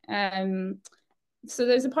think so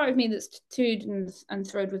there's a part of me that's toed and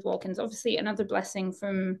throwed with walk-ins. Obviously, another blessing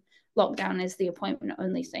from lockdown is the appointment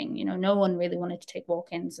only thing. You know, no one really wanted to take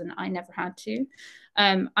walk-ins, and I never had to.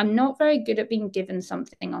 I'm not very good at being given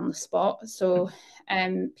something on the spot, so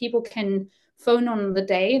people can phone on the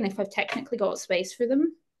day, and if I've technically got space for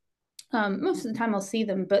them, most of the time I'll see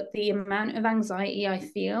them, but the amount of anxiety I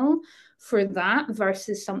feel for that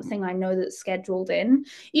versus something I know that's scheduled in,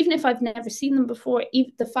 even if I've never seen them before,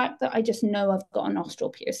 even the fact that I just know I've got a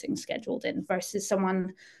nostril piercing scheduled in versus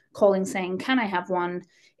someone calling saying, can I have one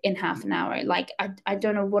in half an hour? Like, I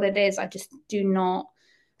don't know what it is. I just do not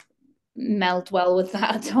meld well with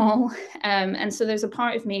that at all. And so there's a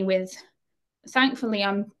part of me with, thankfully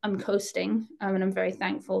I'm coasting, and I'm very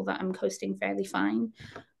thankful that I'm coasting fairly fine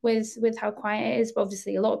with how quiet it is. But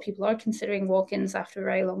obviously a lot of people are considering walk-ins after a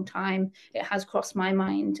very long time. It has crossed my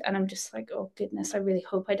mind, and I'm just like, oh goodness, I really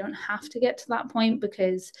hope I don't have to get to that point,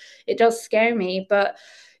 because it does scare me. But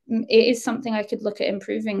it is something I could look at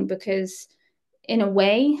improving, because in a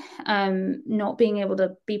way, not being able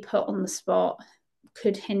to be put on the spot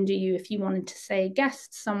could hinder you if you wanted to, say,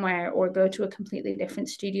 guest somewhere or go to a completely different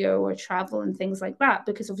studio or travel and things like that,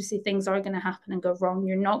 because obviously things are going to happen and go wrong.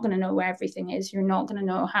 You're not going to know where everything is. You're not going to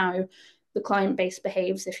know how the client base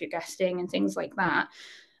behaves if you're guesting and things like that.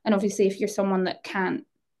 And obviously if you're someone that can't,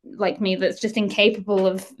 like me, that's just incapable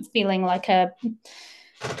of feeling like a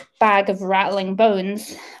bag of rattling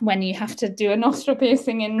bones when you have to do a nostril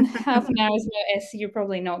piercing in half an hour's notice, you're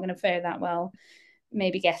probably not going to fare that well,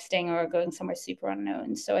 maybe guesting or going somewhere super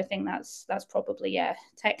unknown. So I think that's probably, yeah,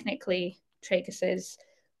 technically traguses,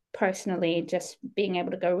 personally just being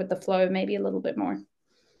able to go with the flow maybe a little bit more.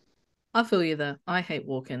 I feel you there. I hate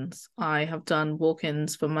walk-ins. I have done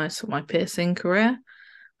walk-ins for most of my piercing career,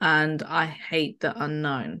 and I hate the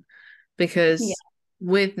unknown Yeah. because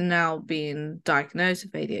with now being diagnosed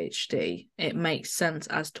with ADHD, it makes sense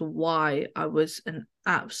as to why I was an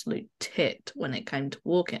absolute tit when it came to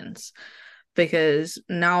walk-ins. Because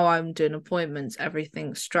now I'm doing appointments,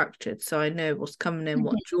 everything's structured, so I know what's coming in,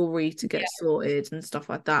 what jewelry to get sorted and stuff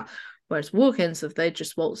like that. Whereas walk-ins, if they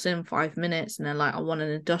just waltz in 5 minutes and they're like, I want an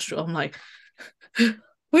industrial, I'm like,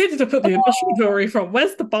 where did I put the industrial jewelry from?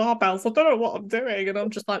 Where's the barbells? I don't know what I'm doing. And I'm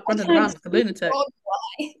just like running around like a lunatic.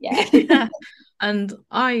 Yeah. Yeah. And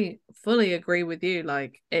I fully agree with you.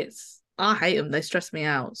 Like, I hate them. They stress me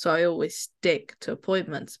out. So I always stick to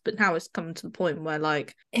appointments. But now it's coming to the point where,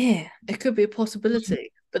 like, it could be a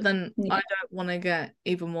possibility. But then Yeah. I don't want to get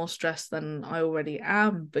even more stressed than I already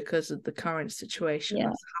am because of the current situation Yeah.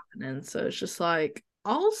 that's happening. So it's just like,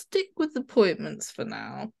 I'll stick with appointments for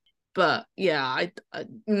now. But yeah,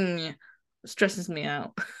 it stresses me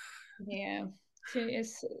out. Yeah.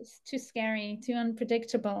 It's too scary, too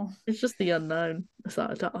unpredictable. It's just the unknown. So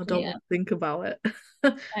I don't Yeah, want to think about it.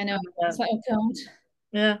 I know. And, It's like, oh God.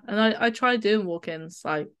 yeah, and I tried doing walk-ins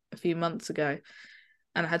like a few months ago,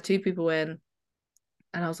 and I had two people in,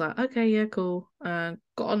 and I was like, okay, yeah, cool. Got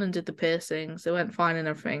on and did the piercings. It went fine and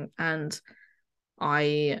everything, and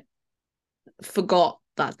I forgot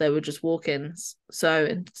that they were just walk-ins. So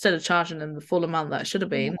instead of charging them the full amount that it should have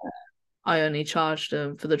been, I only charged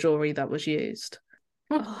them for the jewelry that was used.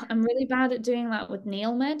 Oh, I'm really bad at doing that with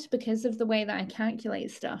nail med because of the way that I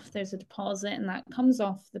calculate stuff. There's a deposit and that comes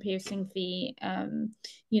off the piercing fee, and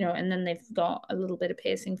then they've got a little bit of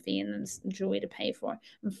piercing fee and then jewelry to pay for.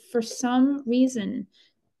 And for some reason,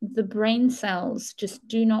 the brain cells just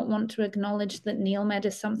do not want to acknowledge that nail med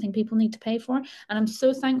is something people need to pay for. And I'm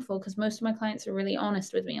so thankful because most of my clients are really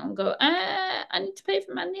honest with me. I'll go, I need to pay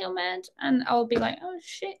for my nail med. And I'll be like, oh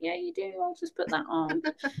shit, yeah, you do. I'll just put that on.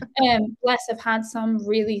 Bless, I've had some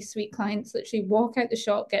really sweet clients literally walk out the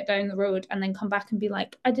shop, get down the road, and then come back and be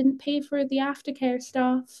like, I didn't pay for the aftercare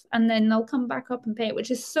stuff. And then they'll come back up and pay it, which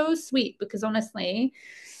is so sweet because honestly,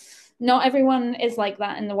 not everyone is like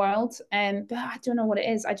that in the world. But I don't know what it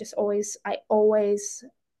is. I always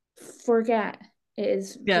forget. It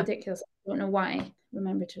is Yeah, ridiculous. I don't know why.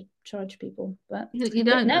 Remember to charge people, you but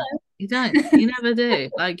don't no. know. You don't. You never do.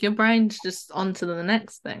 Like your brain's just on to the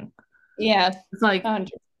next thing. Yeah, It's like, 100%.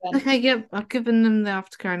 okay, yep, I've given them the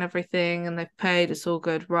aftercare and everything, and they've paid. It's all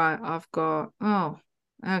good, right? I've got. Oh,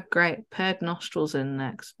 Oh, great. Paired nostrils in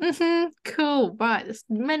next. Cool. Right. Let's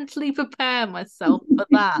mentally prepare myself for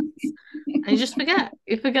that. And you just forget.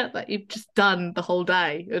 You forget that you've just done the whole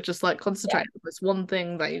day. You're just like Yeah. concentrating on this one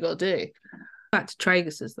thing that you got to do. Back to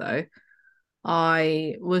Traeger's though,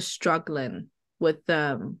 I was struggling with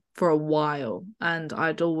them for a while, and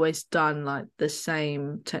I'd always done like the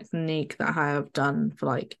same technique that I have done for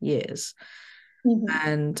like years. Mhm.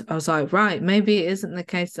 And I was like, right, maybe it isn't the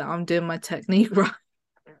case that I'm doing my technique right.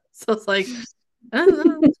 So I was like,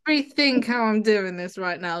 let's rethink how I'm doing this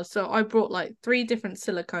right now. So I brought like three different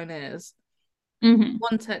silicone ears, Mhm.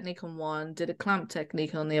 one technique on one, did a clamp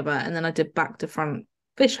technique on the other, and then I did back to front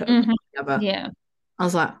fish hook on Mhm. the other. Yeah. I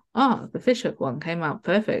was like, oh, the fish hook one came out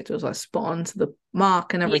perfect. It was like spot on to the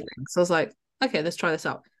mark and Yeah. everything. So I was like, okay, let's try this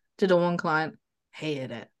out. Did a one client, hated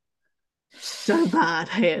it. So bad,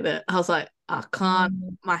 hated it. I was like, I can't,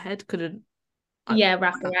 Mm. my head couldn't. Yeah,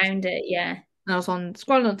 wrap around it. Yeah. And I was on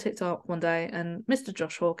scrolling on TikTok one day, and Mr.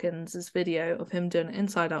 Josh Hawkins' video of him doing an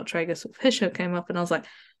inside out Traeger with fish hook came up, and I was like,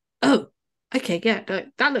 oh, okay, yeah,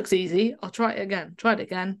 that looks easy. I'll try it again. Tried it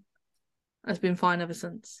again. It's been fine ever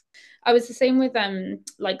since. I was the same with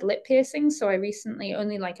like lip piercing. So I recently,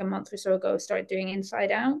 only like a month or so ago, started doing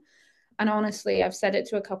inside out. And honestly, I've said it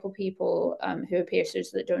to a couple people who are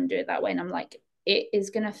piercers that don't do it that way, and I'm like, it is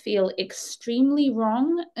gonna feel extremely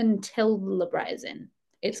wrong until the labret is in.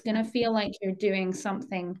 It's gonna feel like you're doing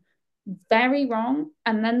something very wrong,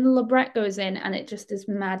 and then the labret goes in, and it just is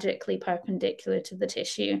magically perpendicular to the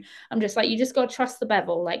tissue. I'm just like, you just gotta trust the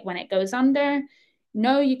bevel. Like when it goes under,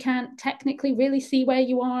 no, you can't technically really see where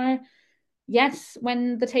you are. Yes,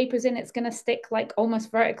 when the taper's in, it's going to stick like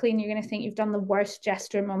almost vertically, and you're going to think you've done the worst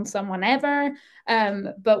gesture on someone ever.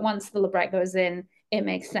 But once the labret goes in, it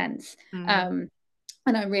makes sense. Mm. Um,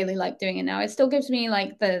 and I really like doing it now. It still gives me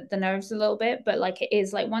like the nerves a little bit, but like it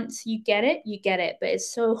is like once you get it, you get it. But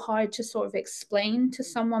it's so hard to sort of explain to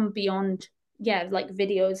someone beyond, yeah, like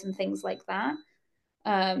videos and things like that.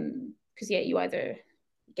 Because yeah, you either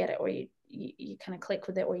get it or you kind of click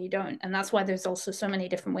with it or you don't, and that's why there's also so many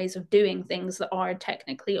different ways of doing things that are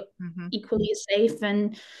technically Mm-hmm. equally as safe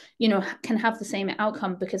and can have the same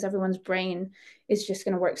outcome, because everyone's brain is just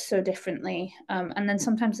going to work so differently, and then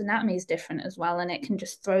sometimes anatomy is different as well, and it can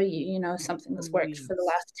just throw something that's Oh, worked for the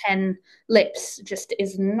yes. last 10 lips just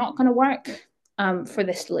is not going to work for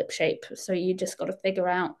this lip shape. So you just got to figure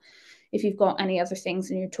out if you've got any other things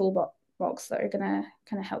in your toolbox that are going to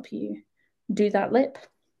kind of help you do that lip.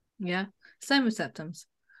 Yeah. Same with septums.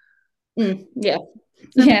 Yeah.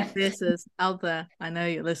 Some Yeah. piercers out there, I know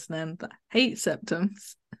you're listening, that hate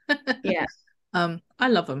septums. Yeah. I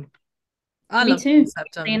love them. I Me love too.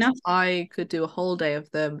 Funny septums. enough. I could do a whole day of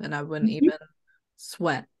them and I wouldn't Mhm. even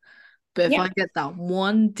sweat. But if Yeah. I get that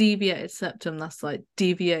one deviated septum that's like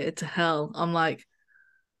deviated to hell, I'm like,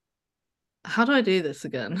 how do I do this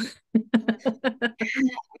again?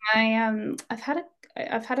 I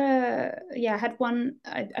had one.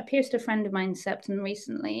 I pierced a friend of mine's septum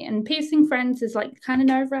recently, and piercing friends is like kind of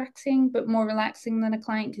nerve-wracking, but more relaxing than a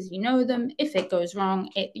client because you know them. If it goes wrong,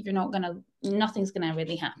 nothing's gonna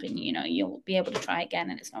really happen. You'll be able to try again,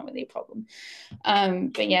 and it's not really a problem.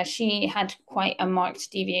 But yeah, she had quite a marked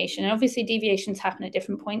deviation. And obviously deviations happen at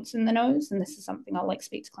different points in the nose. And this is something I'll like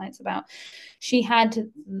speak to clients about. She had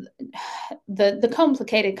the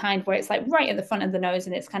complicated kind where it's like right at the front of the nose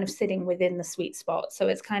and it's kind of sitting within the sweet spot. So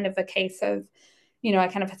it's kind of a case of, I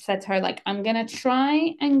kind of said to her, like, I'm going to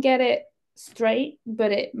try and get it straight,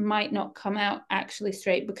 but it might not come out actually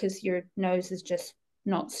straight because your nose is just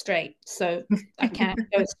not straight. So I can't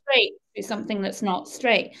go straight to something that's not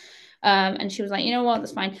straight. And she was like, you know what,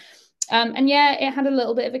 that's fine. And yeah, it had a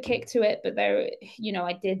little bit of a kick to it, but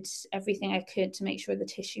I did everything I could to make sure the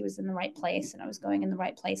tissue was in the right place and I was going in the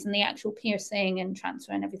right place. And the actual piercing and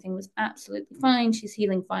transfer and everything was absolutely fine. She's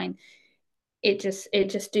healing fine. It just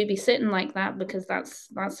do be sitting like that because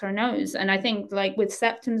that's her nose. And I think like with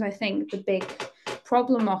septums, I think the big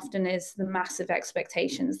problem often is the massive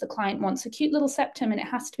expectations. The client wants a cute little septum and it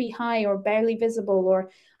has to be high or barely visible,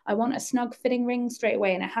 or I want a snug fitting ring straight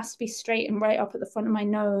away and it has to be straight and right up at the front of my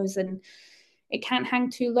nose, and it can't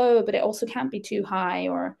hang too low, but it also can't be too high.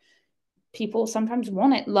 Or people sometimes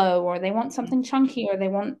want it low, or they want something chunky, or they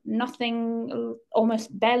want nothing,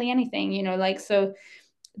 almost barely anything, so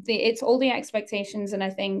it's all the expectations. And I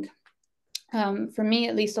think for me,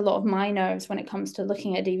 at least, a lot of my nerves when it comes to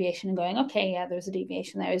looking at deviation and going, okay, yeah, there's a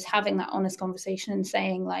deviation there, is having that honest conversation and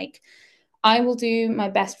saying, like, I will do my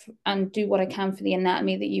best and do what I can for the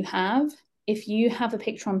anatomy that you have. If you have a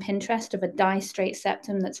picture on Pinterest of a die straight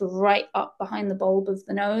septum that's right up behind the bulb of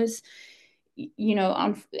the nose,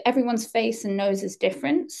 on everyone's face and nose is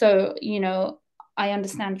different. So, I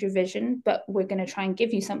understand your vision, but we're going to try and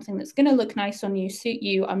give you something that's going to look nice on you, suit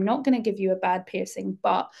you. I'm not going to give you a bad piercing,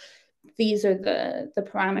 but these are the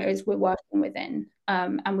parameters we're working within,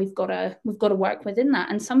 and we've got to work within that.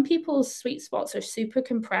 And some people's sweet spots are super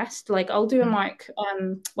compressed. Like I'll do a mark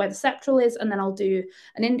where the septal is, and then I'll do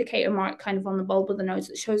an indicator mark kind of on the bulb of the nose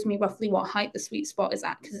that shows me roughly what height the sweet spot is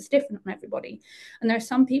at, because it's different on everybody. And there are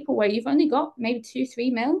some people where you've only got maybe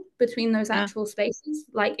 2-3 mil between those actual spaces.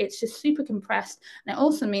 Like it's just super compressed. And it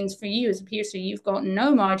also means for you as a piercer, you've got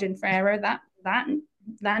no margin for error.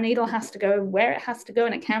 That needle has to go where it has to go,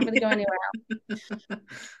 and it can't really go anywhere else.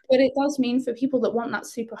 But it does mean for people that want that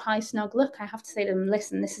super high snug look, I have to say to them,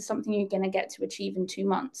 listen, this is something you're going to get to achieve in 2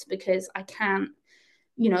 months, because I can't,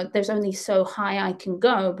 there's only so high I can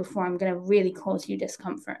go before I'm going to really cause you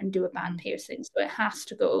discomfort and do a bad piercing. So it has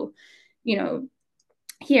to go,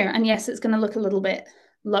 here. And yes, it's going to look a little bit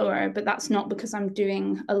lower, but that's not because I'm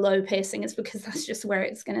doing a low piercing. It's because that's just where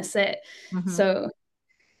it's going to sit. So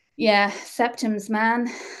yeah, septums, man.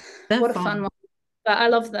 They're what a fun. fun one. But I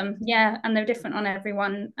love them. Yeah, and they're different on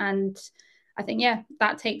everyone. And I think,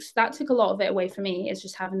 that took a lot of it away for me, is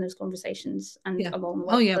just having those conversations and along the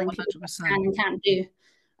way telling people what can and can't do.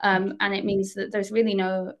 And it means that there's really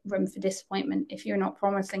no room for disappointment. If you're not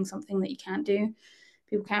promising something that you can't do,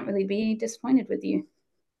 people can't really be disappointed with you.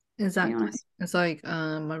 Exactly. It's like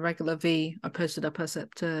my regular V, I posted up her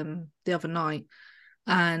septum the other night,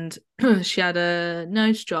 and she had a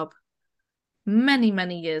nose job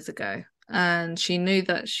many years ago, and she knew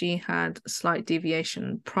that she had a slight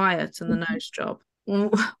deviation prior to the nose job.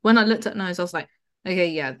 When I looked at nose, I was like, okay,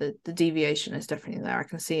 yeah, the deviation is definitely there, I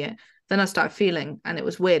can see it. Then I started feeling, and it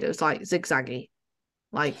was weird, it was like zigzaggy,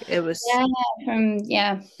 like it was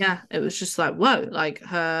it was just like, whoa, like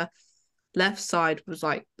her left side was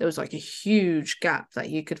like, there was like a huge gap that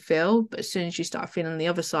you could feel, but as soon as you started feeling the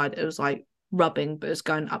other side, it was like rubbing, but it was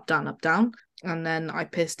going up down. And then I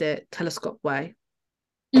pierced it telescope way.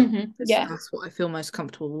 That's what I feel most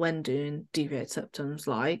comfortable when doing deviated septums.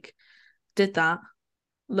 Like, did that,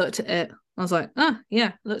 looked at it, I was like,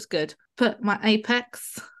 yeah, looks good. Put my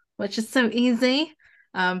apex, which is so easy,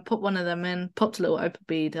 put one of them in, popped a little open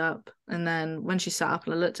bead up, and then when she sat up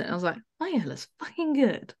and I looked at it, I was like, oh yeah, that's fucking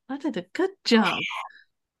good, I did a good job.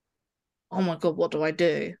 Oh my god, what do I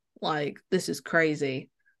do? Like, this is crazy.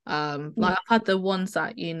 Like I've had the ones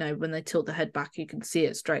that, when they tilt the head back, you can see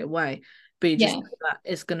it straight away, but you just know that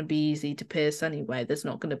it's going to be easy to pierce anyway. There's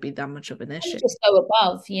not going to be that much of an issue. Just go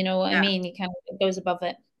above, you know what I mean? You it goes above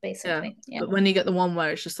it, basically. But when you get the one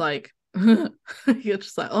where it's just like, you're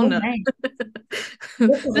just like, oh no,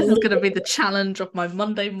 this is going to be the challenge of my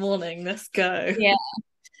Monday morning. Let's go. Yeah.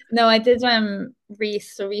 No, I did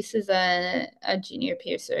Reese. So Reese is a junior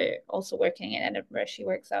piercer also working in Edinburgh. She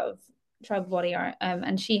works out of Tribal Body Art.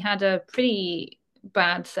 And she had a pretty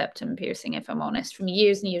bad septum piercing, if I'm honest, from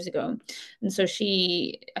years and years ago. And so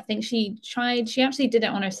I think she actually did it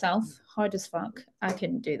on herself. Hard as fuck. I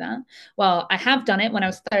couldn't do that. Well, I have done it when I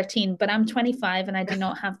was 13, but I'm 25 and I do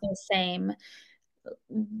not have the same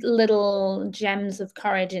little gems of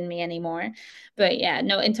courage in me anymore. But yeah,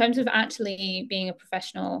 no, in terms of actually being a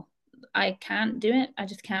professional, I can't do it. I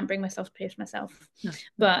just can't bring myself to pierce myself. No.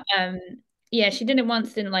 But yeah, she did it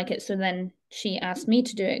once, didn't like it, so then she asked me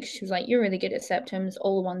to do it, because she was like, you're really good at septums,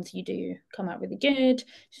 all the ones you do come out really good.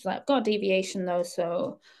 She's like, I've got deviation though,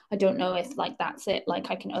 so I don't know if like that's it,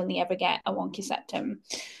 like I can only ever get a wonky septum.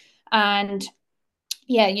 And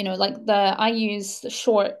yeah, like I use the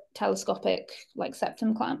short telescopic like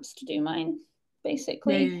septum clamps to do mine,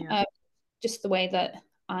 basically. Just the way that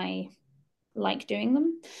I like doing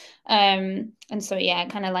them. And so yeah, I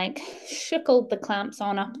kind of like shackled the clamps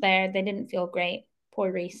on up there. They didn't feel great,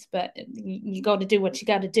 poor Reese, but you got to do what you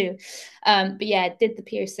got to do. But yeah, I did the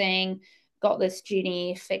piercing, got this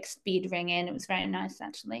Junie fixed bead ring in. It was very nice,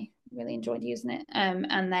 actually. Really enjoyed using it.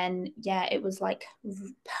 And then yeah, it was like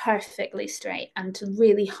perfectly straight and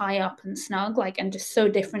really high up and snug, like, and just so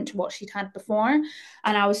different to what she'd had before.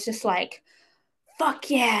 And I was just like, fuck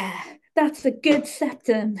yeah, that's a good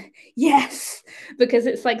septum. Yes. Because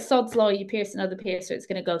it's like sod's law, you pierce another piercer, it's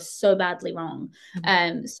going to go so badly wrong.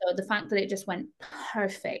 So the fact that it just went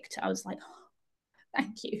perfect, I was like, oh,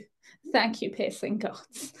 thank you, piercing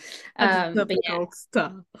gods. But yeah. Gold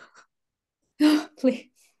star. Please.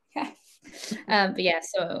 Yes. But yeah,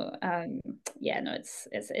 so yeah, no,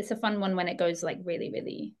 it's a fun one when it goes like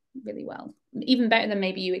really well, even better than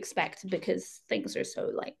maybe you expect, because things are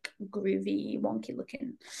so like groovy, wonky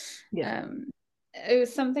looking. it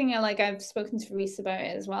was something I've spoken to Reese about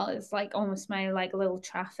it as well. It's like almost my like little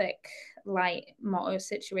traffic light motto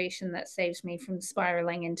situation that saves me from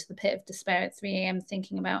spiraling into the pit of despair at 3 a.m.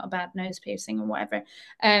 thinking about a bad nose piercing or whatever.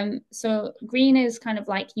 So green is kind of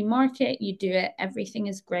like you mark it, you do it, everything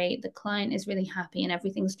is great, the client is really happy, and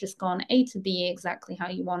everything's just gone A to B exactly how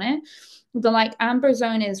you want it. The like amber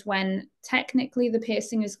zone is when technically the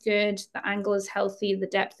piercing is good, the angle is healthy, the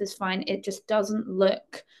depth is fine, it just doesn't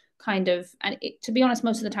look kind of, and to be honest,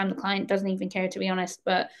 most of the time the client doesn't even care, to be honest,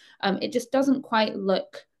 but it just doesn't quite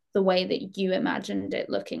look the way that you imagined it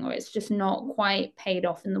looking, or it's just not quite paid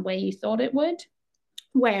off in the way you thought it would.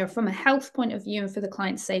 Where from a health point of view and for the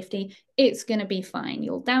client's safety, it's going to be fine.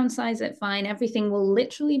 You'll downsize it fine. Everything will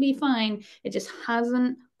literally be fine. It just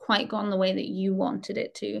hasn't quite gone the way that you wanted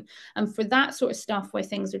it to. And for that sort of stuff where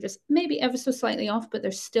things are just maybe ever so slightly off, but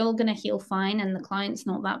they're still going to heal fine and the client's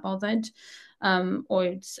not that bothered,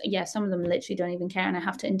 or yeah, some of them literally don't even care, and I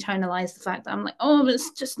have to internalize the fact that I'm like, oh, but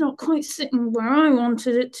it's just not quite sitting where I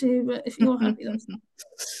wanted it to, but if you're happy, that's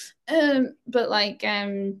but like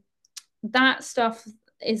that stuff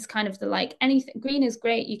is kind of the like, anything green is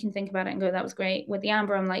great, you can think about it and go, that was great. With the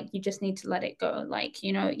amber, I'm like, you just need to let it go. Like,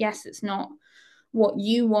 you know, yes, it's not what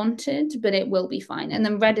you wanted, but it will be fine. And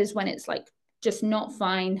then red is when it's like just not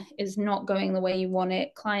fine, is not going the way you want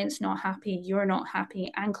it, client's not happy, you're not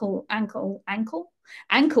happy, ankle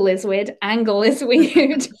is weird, angle is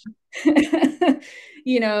weird.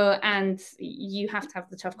 You know, and you have to have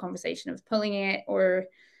the tough conversation of pulling it, or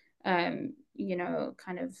you know,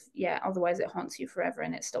 kind of, yeah, otherwise it haunts you forever,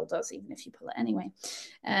 and it still does even if you pull it anyway.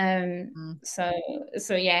 So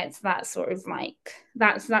yeah, it's that sort of like,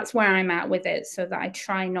 that's where I'm at with it, so that I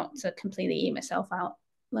try not to completely eat myself out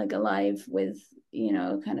like alive with, you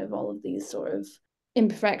know, kind of all of these sort of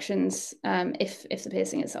imperfections, if the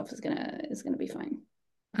piercing itself is gonna be fine.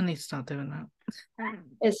 I need to start doing that.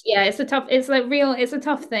 It's a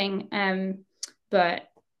tough thing,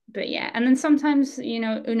 but yeah. And then sometimes, you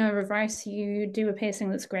know, Uno reverse, you do a piercing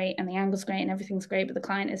that's great and the angle's great and everything's great, but the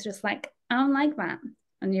client is just like, I don't like that,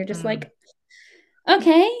 and you're just like,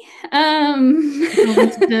 okay, what do you want me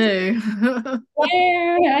to do?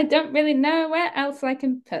 where, I don't really know where else I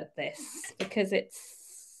can put this, because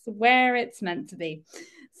it's where it's meant to be.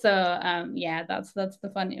 So yeah, that's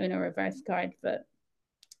the fun Uno reverse card. But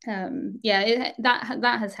yeah,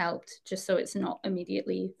 that has helped, just so it's not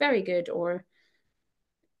immediately very good or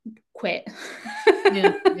quit.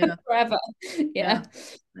 Yeah, yeah, Forever. Yeah.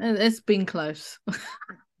 it's been close.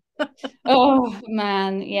 Oh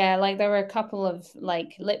man, yeah, like there were a couple of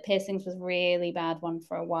like lip piercings was really bad one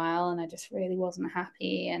for a while, and I just really wasn't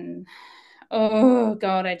happy, and oh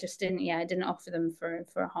god, I just didn't, yeah, I didn't offer them for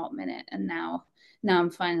a hot minute, and now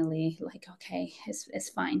I'm finally like, okay, it's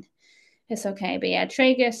fine, it's okay. But yeah,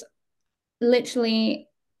 tragus, literally,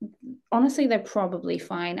 honestly, they're probably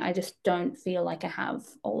fine. I just don't feel like I have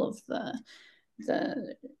all of the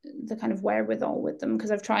the kind of wherewithal with them, because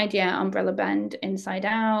I've tried, yeah, umbrella bend inside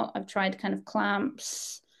out, I've tried kind of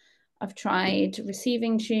clamps, I've tried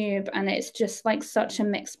receiving tube, and it's just like such a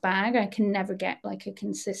mixed bag. I can never get like a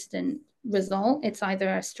consistent result. It's either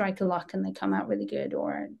a strike of luck and they come out really good,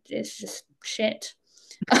 or it's just shit.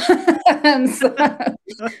 And so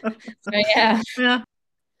yeah, Yeah.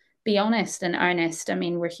 be honest and earnest. I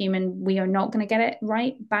mean, we're human. We are not going to get it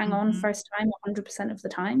right, bang on Mhm. first time, 100% of the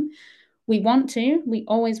time. We want to, we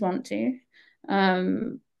always want to.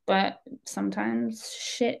 But sometimes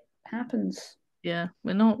shit happens. Yeah,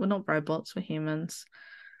 we're not robots, we're humans.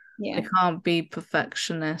 We Yeah. can't be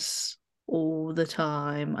perfectionists all the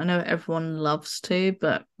time. I know everyone loves to,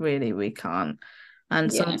 but really we can't.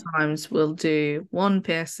 And Yeah. sometimes we'll do one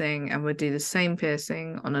piercing and we'll do the same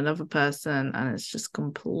piercing on another person and it's just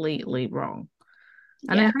completely wrong.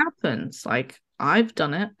 And Yeah. it happens. Like I've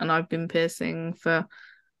done it and I've been piercing for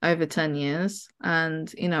over 10 years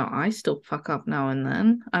and I still fuck up now and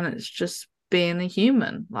then and it's just being a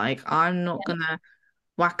human. Like I'm not gonna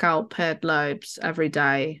whack out paired lobes every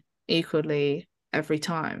day equally every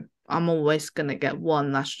time. I'm always gonna get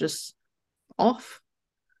one that's just off.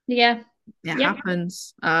 Yeah. It Yep.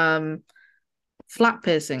 happens. Flat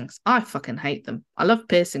piercings, I fucking hate them. I love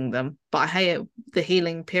piercing them, but I hate the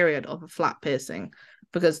healing period of a flat piercing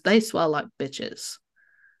because they swell like bitches.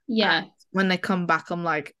 And Yeah. when they come back, I'm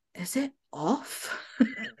like, is it off?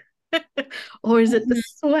 Or is it the Mhm.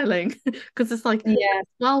 swelling? Because it's like Yeah.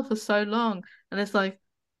 swell for so long, and it's like,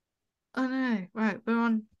 oh no, right, we're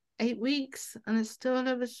on 8 weeks and it's still a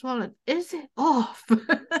little bit swollen. Is it off?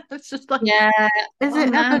 It's just like, Yeah. is Oh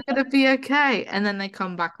it man. ever gonna be okay? And then they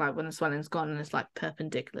come back like when the swelling's gone and it's like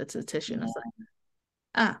perpendicular to the tissue, and it's like, Yeah.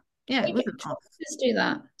 ah, yeah, it wasn't off. Trackers do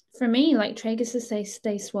that. For me, like traguses, they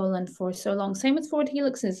stay swollen for so long. Same with forward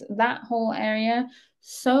helixes. That whole area,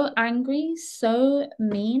 so angry, so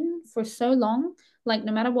mean for so long. Like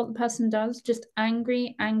no matter what the person does, just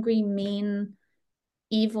angry, angry, mean,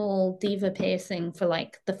 evil diva piercing for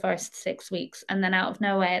like the first 6 weeks. And then out of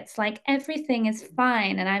nowhere, it's like everything is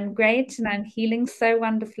fine and I'm great and I'm healing so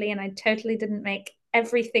wonderfully. And I totally didn't make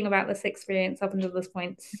everything about this experience up until this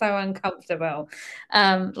point so uncomfortable.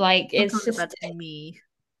 Like I'm it's talking about just me.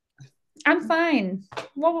 I'm fine.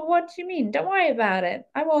 What do you mean? Don't worry about it.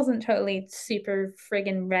 I wasn't totally super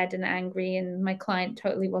friggin' red and angry, and my client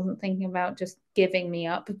totally wasn't thinking about just giving me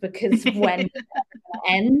up because when it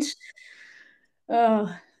end?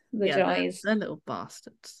 Oh, the Yeah, joys. they're little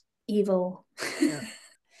bastards. Evil. Yeah.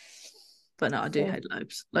 But no, I do So hate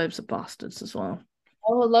lobes. Lobes are bastards as well.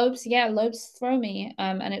 oh, lobes, yeah, lobes throw me.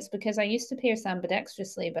 And it's because I used to pierce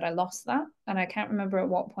ambidextrously, but I lost that, and I can't remember at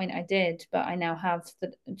what point I did. But I now have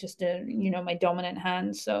the just a my dominant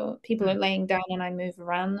hand, so people are Mm. laying down and I move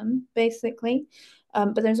around them basically.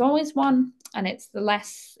 But there's always one, and it's the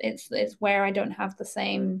less it's where I don't have the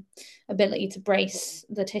same ability to brace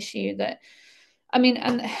the tissue that I mean,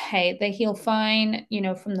 and hey, they heal fine,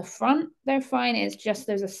 from the front, they're fine. It's just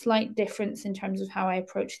there's a slight difference in terms of how I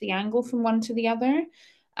approach the angle from one to the other.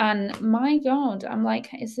 And my God, I'm like,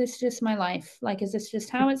 is this just my life? Like, is this just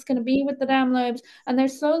how it's going to be with the damn lobes? And they're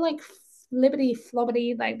so like flibbity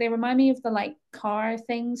flobbity. Like, they remind me of the like car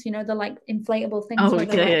things, the like inflatable things Oh, where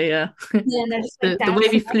they're like, okay, yeah. yeah, and they're just like The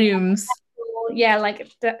wavy dancing. flumes. Yeah, like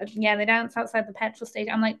yeah, they dance outside the petrol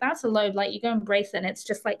station. I'm like, that's a load. Like, you go and brace it, and it's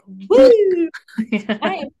just like, woo! I Yeah. am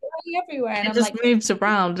going everywhere. And It I'm just like, moves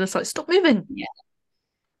around. Just like, stop moving. yeah,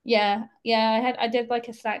 yeah, yeah. I did like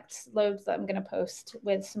a stacked loads that I'm gonna post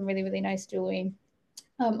with some really, really nice jewelry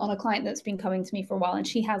on a client that's been coming to me for a while. And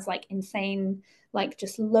she has like insane, like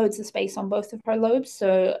just loads of space on both of her lobes.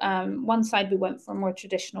 So one side we went for more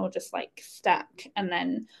traditional, just like stack. And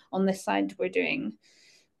then on this side we're doing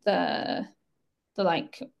the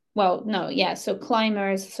like well no yeah so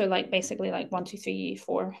climbers, so like basically like 1 2 3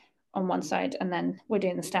 4 on one side, and then we're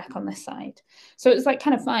doing the stack on this side. So it's like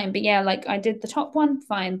kind of fine, but yeah, like I did the top one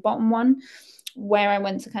fine, bottom one where I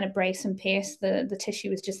went to kind of brace and pierce, the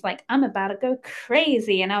tissue was just like, I'm about to go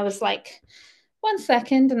crazy, and I was like, 1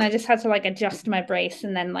 second, and I just had to like adjust my brace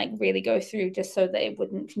and then like really go through just so that it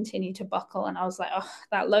wouldn't continue to buckle. And I was like, oh,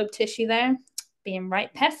 that lobe tissue there being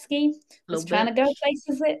right pesky, A was little trying bit. to go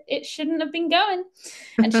places that it shouldn't have been going.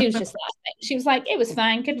 And she was just laughing. She was like, it was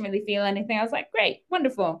fine, couldn't really feel anything. I was like, great,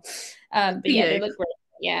 wonderful. But For yeah, they you. look great.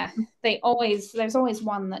 Yeah, there's always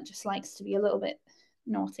one that just likes to be a little bit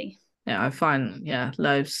naughty. Yeah, I find, yeah,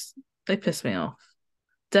 lobes, they piss me off.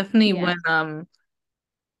 Definitely Yeah. when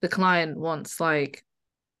the client wants like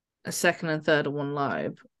a second and third of one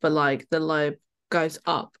lobe, but like the lobe goes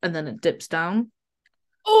up and then it dips down.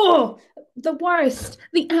 Oh, the worst,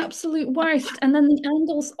 the absolute worst. And then the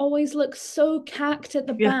angles always look so cacked at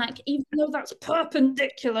the Yeah. back, even though that's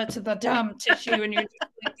perpendicular to the damn tissue. And you're just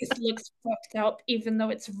like, this looks fucked up, even though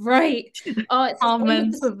it's right. Oh, it's the same with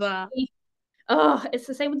Amen the to that. swoopy. Oh, it's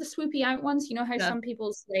the same with the swoopy out ones. You know how Yeah. some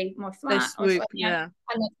people say more They flat or swoop, slightly out, yeah.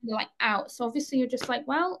 and they're like out. So obviously you're just like,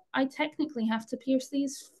 well, I technically have to pierce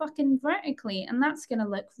these fucking vertically, and that's gonna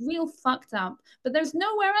look real fucked up. But there's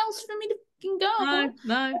nowhere else for me to fucking No, go.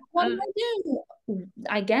 no. What do I do?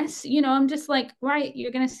 I guess, I'm just like, right,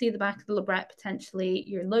 you're going to see the back of the labret potentially.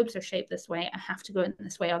 Your lobes are shaped this way. I have to go in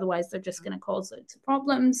this way. Otherwise, they're just going to cause loads of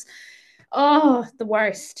problems. Oh, the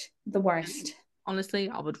worst. The worst. Honestly,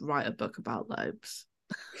 I would write a book about lobes.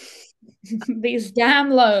 These damn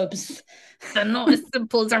lobes. They're not as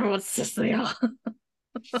simple as everyone says they are.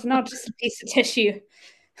 It's not just a piece of tissue.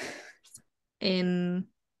 In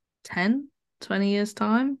 10, 20 years'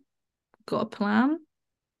 time, got a plan?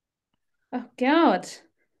 Oh, God.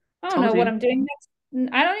 I don't Told know what you. I'm doing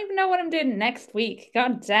next. I don't even know what I'm doing next week.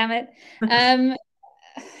 God damn it. Um,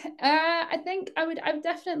 I think I would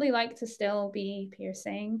definitely like to still be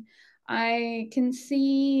piercing. I can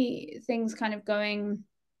see things kind of going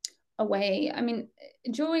away. I mean,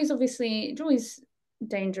 jewelry's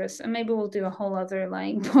dangerous, and maybe we'll do a whole other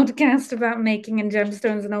like podcast about making and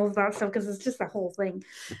gemstones and all of that stuff because it's just a whole thing.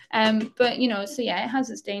 But so yeah, it has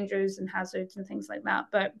its dangers and hazards and things like that.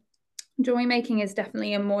 But jewelry making is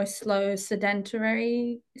definitely a more slow,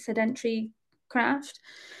 sedentary craft.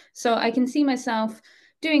 So I can see myself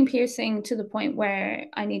doing piercing to the point where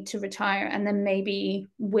I need to retire, and then maybe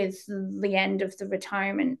with the end of the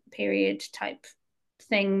retirement period type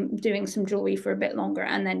thing, doing some jewelry for a bit longer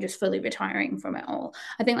and then just fully retiring from it all.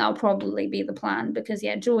 I think that'll probably be the plan because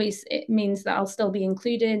yeah, jewelry, it means that I'll still be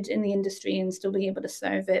included in the industry and still be able to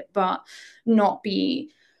serve it, but not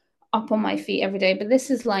be up on my feet every day. But this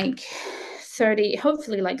is like 30,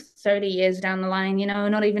 hopefully like 30 years down the line, you know,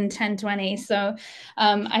 not even 10, 20. So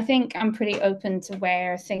I think I'm pretty open to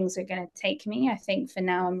where things are going to take me. I think for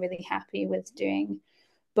now, I'm really happy with doing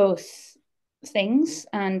both things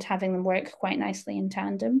and having them work quite nicely in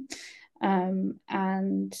tandem.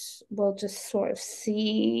 And we'll just sort of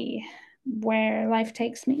see where life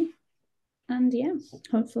takes me. And yeah,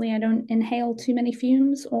 hopefully I don't inhale too many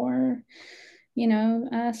fumes or,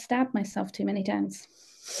 stab myself too many times.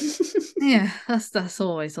 Yeah, that's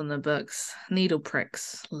always on the books. Needle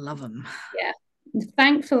pricks, love them. Yeah.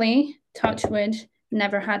 Thankfully, touch wood,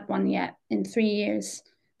 never had one yet in 3 years.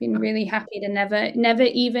 Been really happy to never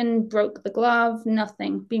even broke the glove,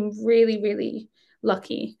 nothing. Been really, really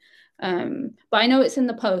lucky. But I know it's in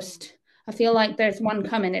the post. I feel like there's one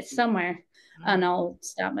coming. It's somewhere, and I'll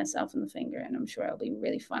stab myself in the finger, and I'm sure it'll be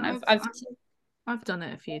really fun. I've done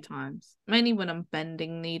it a few times, mainly when I'm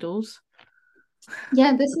bending needles.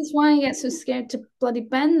 Yeah, this is why I get so scared to bloody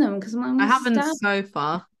bend them because I'm I gonna haven't stab. so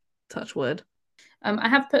far, touch wood. I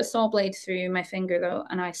have put a saw blade through my finger though,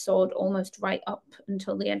 and I sawed almost right up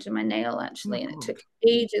until the edge of my nail Oh, actually, and it God. took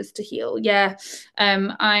ages to heal. Yeah,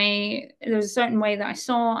 there was a certain way that I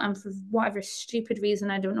saw, and for whatever stupid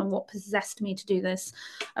reason, I don't know what possessed me to do this.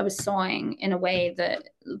 I was sawing in a way that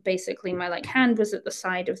basically my like hand was at the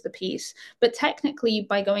side of the piece, but technically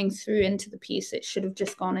by going through into the piece, it should have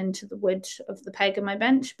just gone into the wood of the peg of my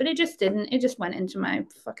bench, but it just didn't. It just went into my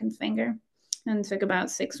fucking finger and took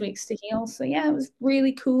about 6 weeks to heal. So yeah, it was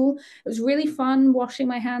really cool. It was really fun washing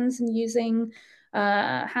my hands and using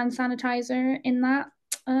hand sanitizer in that.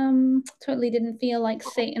 Totally didn't feel like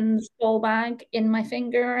Satan's ball bag in my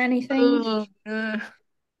finger or anything. Oh, yeah.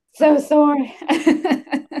 So sore. So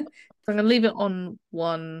I'm going to leave it on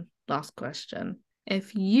one last question.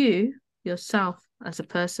 If you yourself as a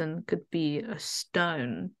person could be a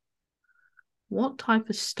stone, what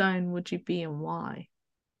type of stone would you be and why?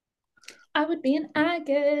 I would be an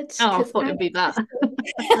agate Oh, I because thought it'd be agate.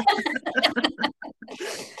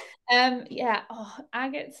 that. Yeah,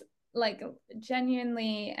 agates, like,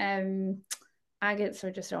 genuinely, agates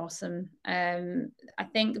are just awesome. I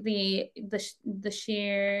think the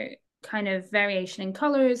sheer kind of variation in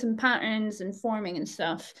colors and patterns and forming and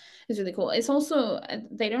stuff is really cool. It's also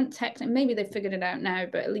they don't technically, maybe they figured it out now,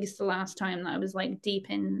 but at least the last time that I was like deep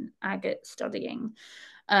in agate studying,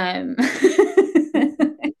 um,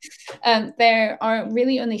 there are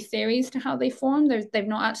really only theories to how they form. They've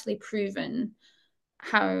not actually proven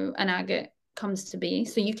how an agate comes to be.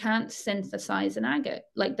 So you can't synthesize an agate.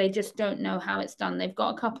 Like they just don't know how it's done. They've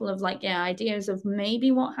got a couple of ideas of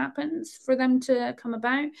maybe what happens for them to come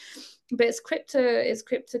about. But it's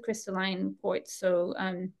cryptocrystalline quartz. So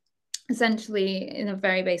essentially in a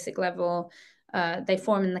very basic level, they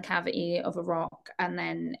form in the cavity of a rock, and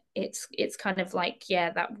then it's kind of like, yeah,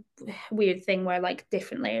 that weird thing where like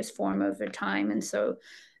different layers form over time, and so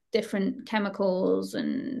different chemicals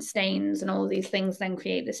and stains and all of these things then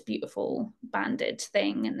create this beautiful banded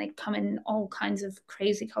thing, and they come in all kinds of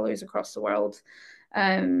crazy colors across the world.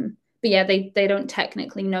 But yeah, they don't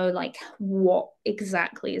technically know like what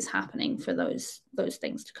exactly is happening for those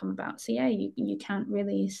things to come about. So yeah, you can't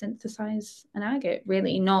really synthesize an agate,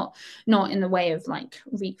 really, not in the way of like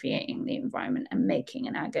recreating the environment and making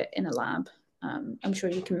an agate in a lab. I'm sure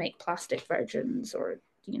you can make plastic versions or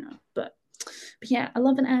but yeah, I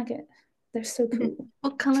love an agate. They're so cool.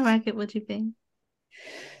 What color agate would you be?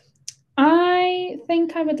 I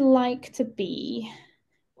think I would like to be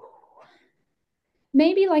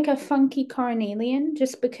maybe like a funky carnelian,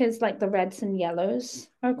 just because like the reds and yellows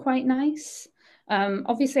are quite nice.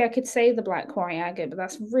 Obviously, I could say the black quarry agate, but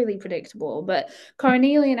that's really predictable. But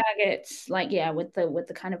carnelian agates, like yeah, with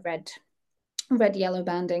the kind of red yellow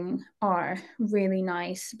banding are really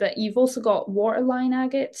nice. But you've also got waterline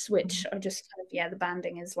agates, which are just kind of, yeah, the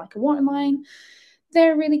banding is like a waterline.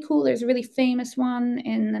 They're really cool. There's a really famous one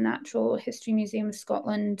in the Natural History Museum of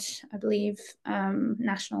Scotland, I believe,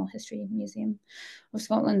 National History Museum of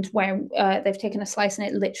Scotland, where they've taken a slice and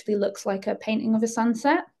it literally looks like a painting of a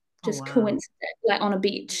sunset, Oh, just wow. coincident, like on a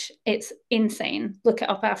beach. It's insane. Look it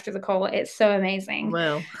up after the call. It's so I amazing.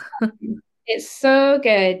 will. It's so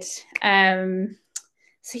good.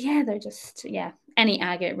 So yeah, they're just, yeah, any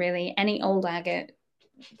agate really, any old agate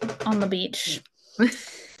on the beach.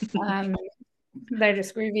 Um, they're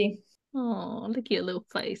just groovy. Oh, look at your little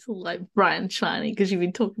face, all like bright and shiny because you've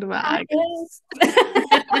been talking about agates.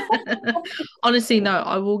 Agates. Honestly, no,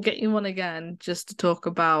 I will get you one again just to talk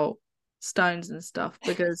about stones and stuff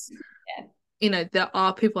because Yeah. there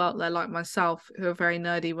are people out there like myself who are very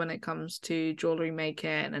nerdy when it comes to jewelry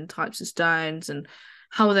making and types of stones and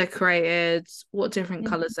how they're created, what different Mhm.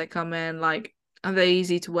 colors they come in, like, are they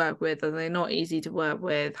easy to work with? Are they not easy to work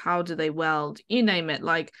with? How do they weld? You name it.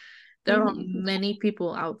 Like, there are Mhm. many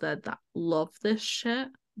people out there that love this shit,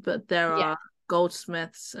 but there Yeah. are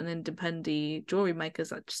goldsmiths and independent jewelry makers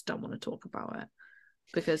that just don't want to talk about it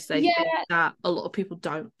because they think Yeah, that a lot of people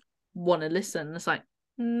don't want to listen. It's like,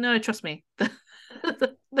 no, trust me. There's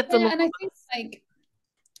a yeah, lot and of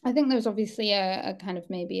I think there's obviously a kind of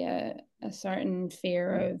maybe a certain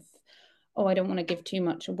fear of, oh, I don't want to give too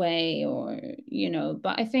much away, or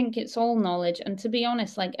but I think it's all knowledge. And to be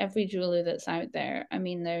honest, like every jeweler that's out there, I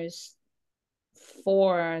mean, there's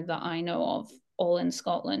four that I know of, all in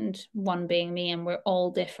Scotland, one being me, and we're all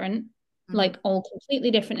different. Mhm. Like all completely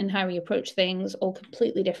different in how we approach things, all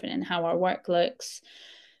completely different in how our work looks.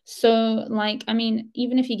 So, like, I mean,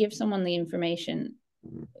 even if you give someone the information,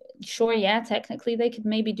 sure, yeah, technically they could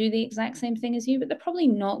maybe do the exact same thing as you, but they're probably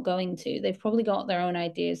not going to. They've probably got their own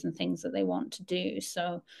ideas and things that they want to do.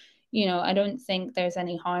 So, I don't think there's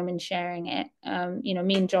any harm in sharing it.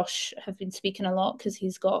 Me and Josh have been speaking a lot because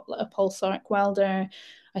he's got a pulse arc welder.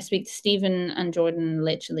 I speak to Stephen and Jordan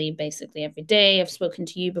literally basically every day. I've spoken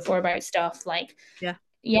to you before about stuff like, yeah.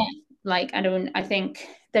 yeah, like I think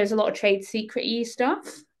there's a lot of trade secret-y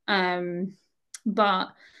stuff. But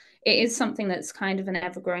it is something that's kind of an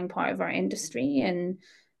ever-growing part of our industry, and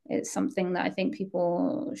it's something that I think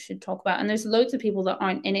people should talk about. And there's loads of people that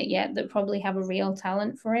aren't in it yet that probably have a real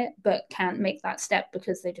talent for it, but can't make that step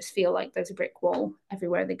because they just feel like there's a brick wall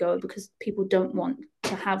everywhere they go, because people don't want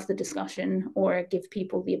to have the discussion or give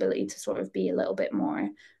people the ability to sort of be a little bit more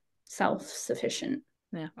self-sufficient.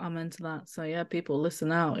 Yeah, I'm into that. So yeah, people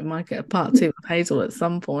listen out. We might get a part two of Hazel at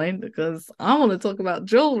some point because I want to talk about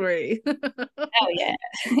jewelry. Oh yeah.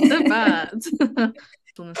 So bad. I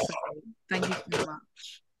want to say thank you so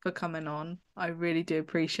much for coming on. I really do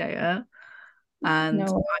appreciate it. And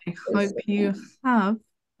No, I hope you have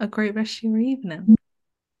a great rest of your evening.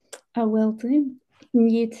 I will do.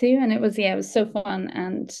 You too. And it was so fun.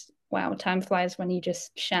 And wow, time flies when you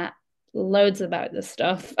just chat loads about this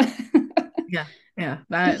stuff. Yeah, yeah.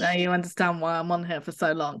 Now you understand why I'm on here for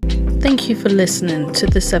so long. Thank you for listening to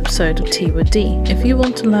this episode of Tea with D. If you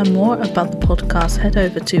want to learn more about the podcast, head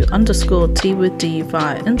over to _Tea with D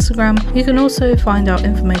via Instagram. You can also find out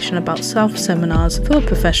information about self-seminars for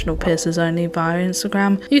professional piercers only via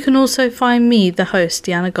Instagram. You can also find me, the host,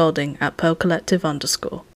 Deanna Golding, at Pearl Collective _.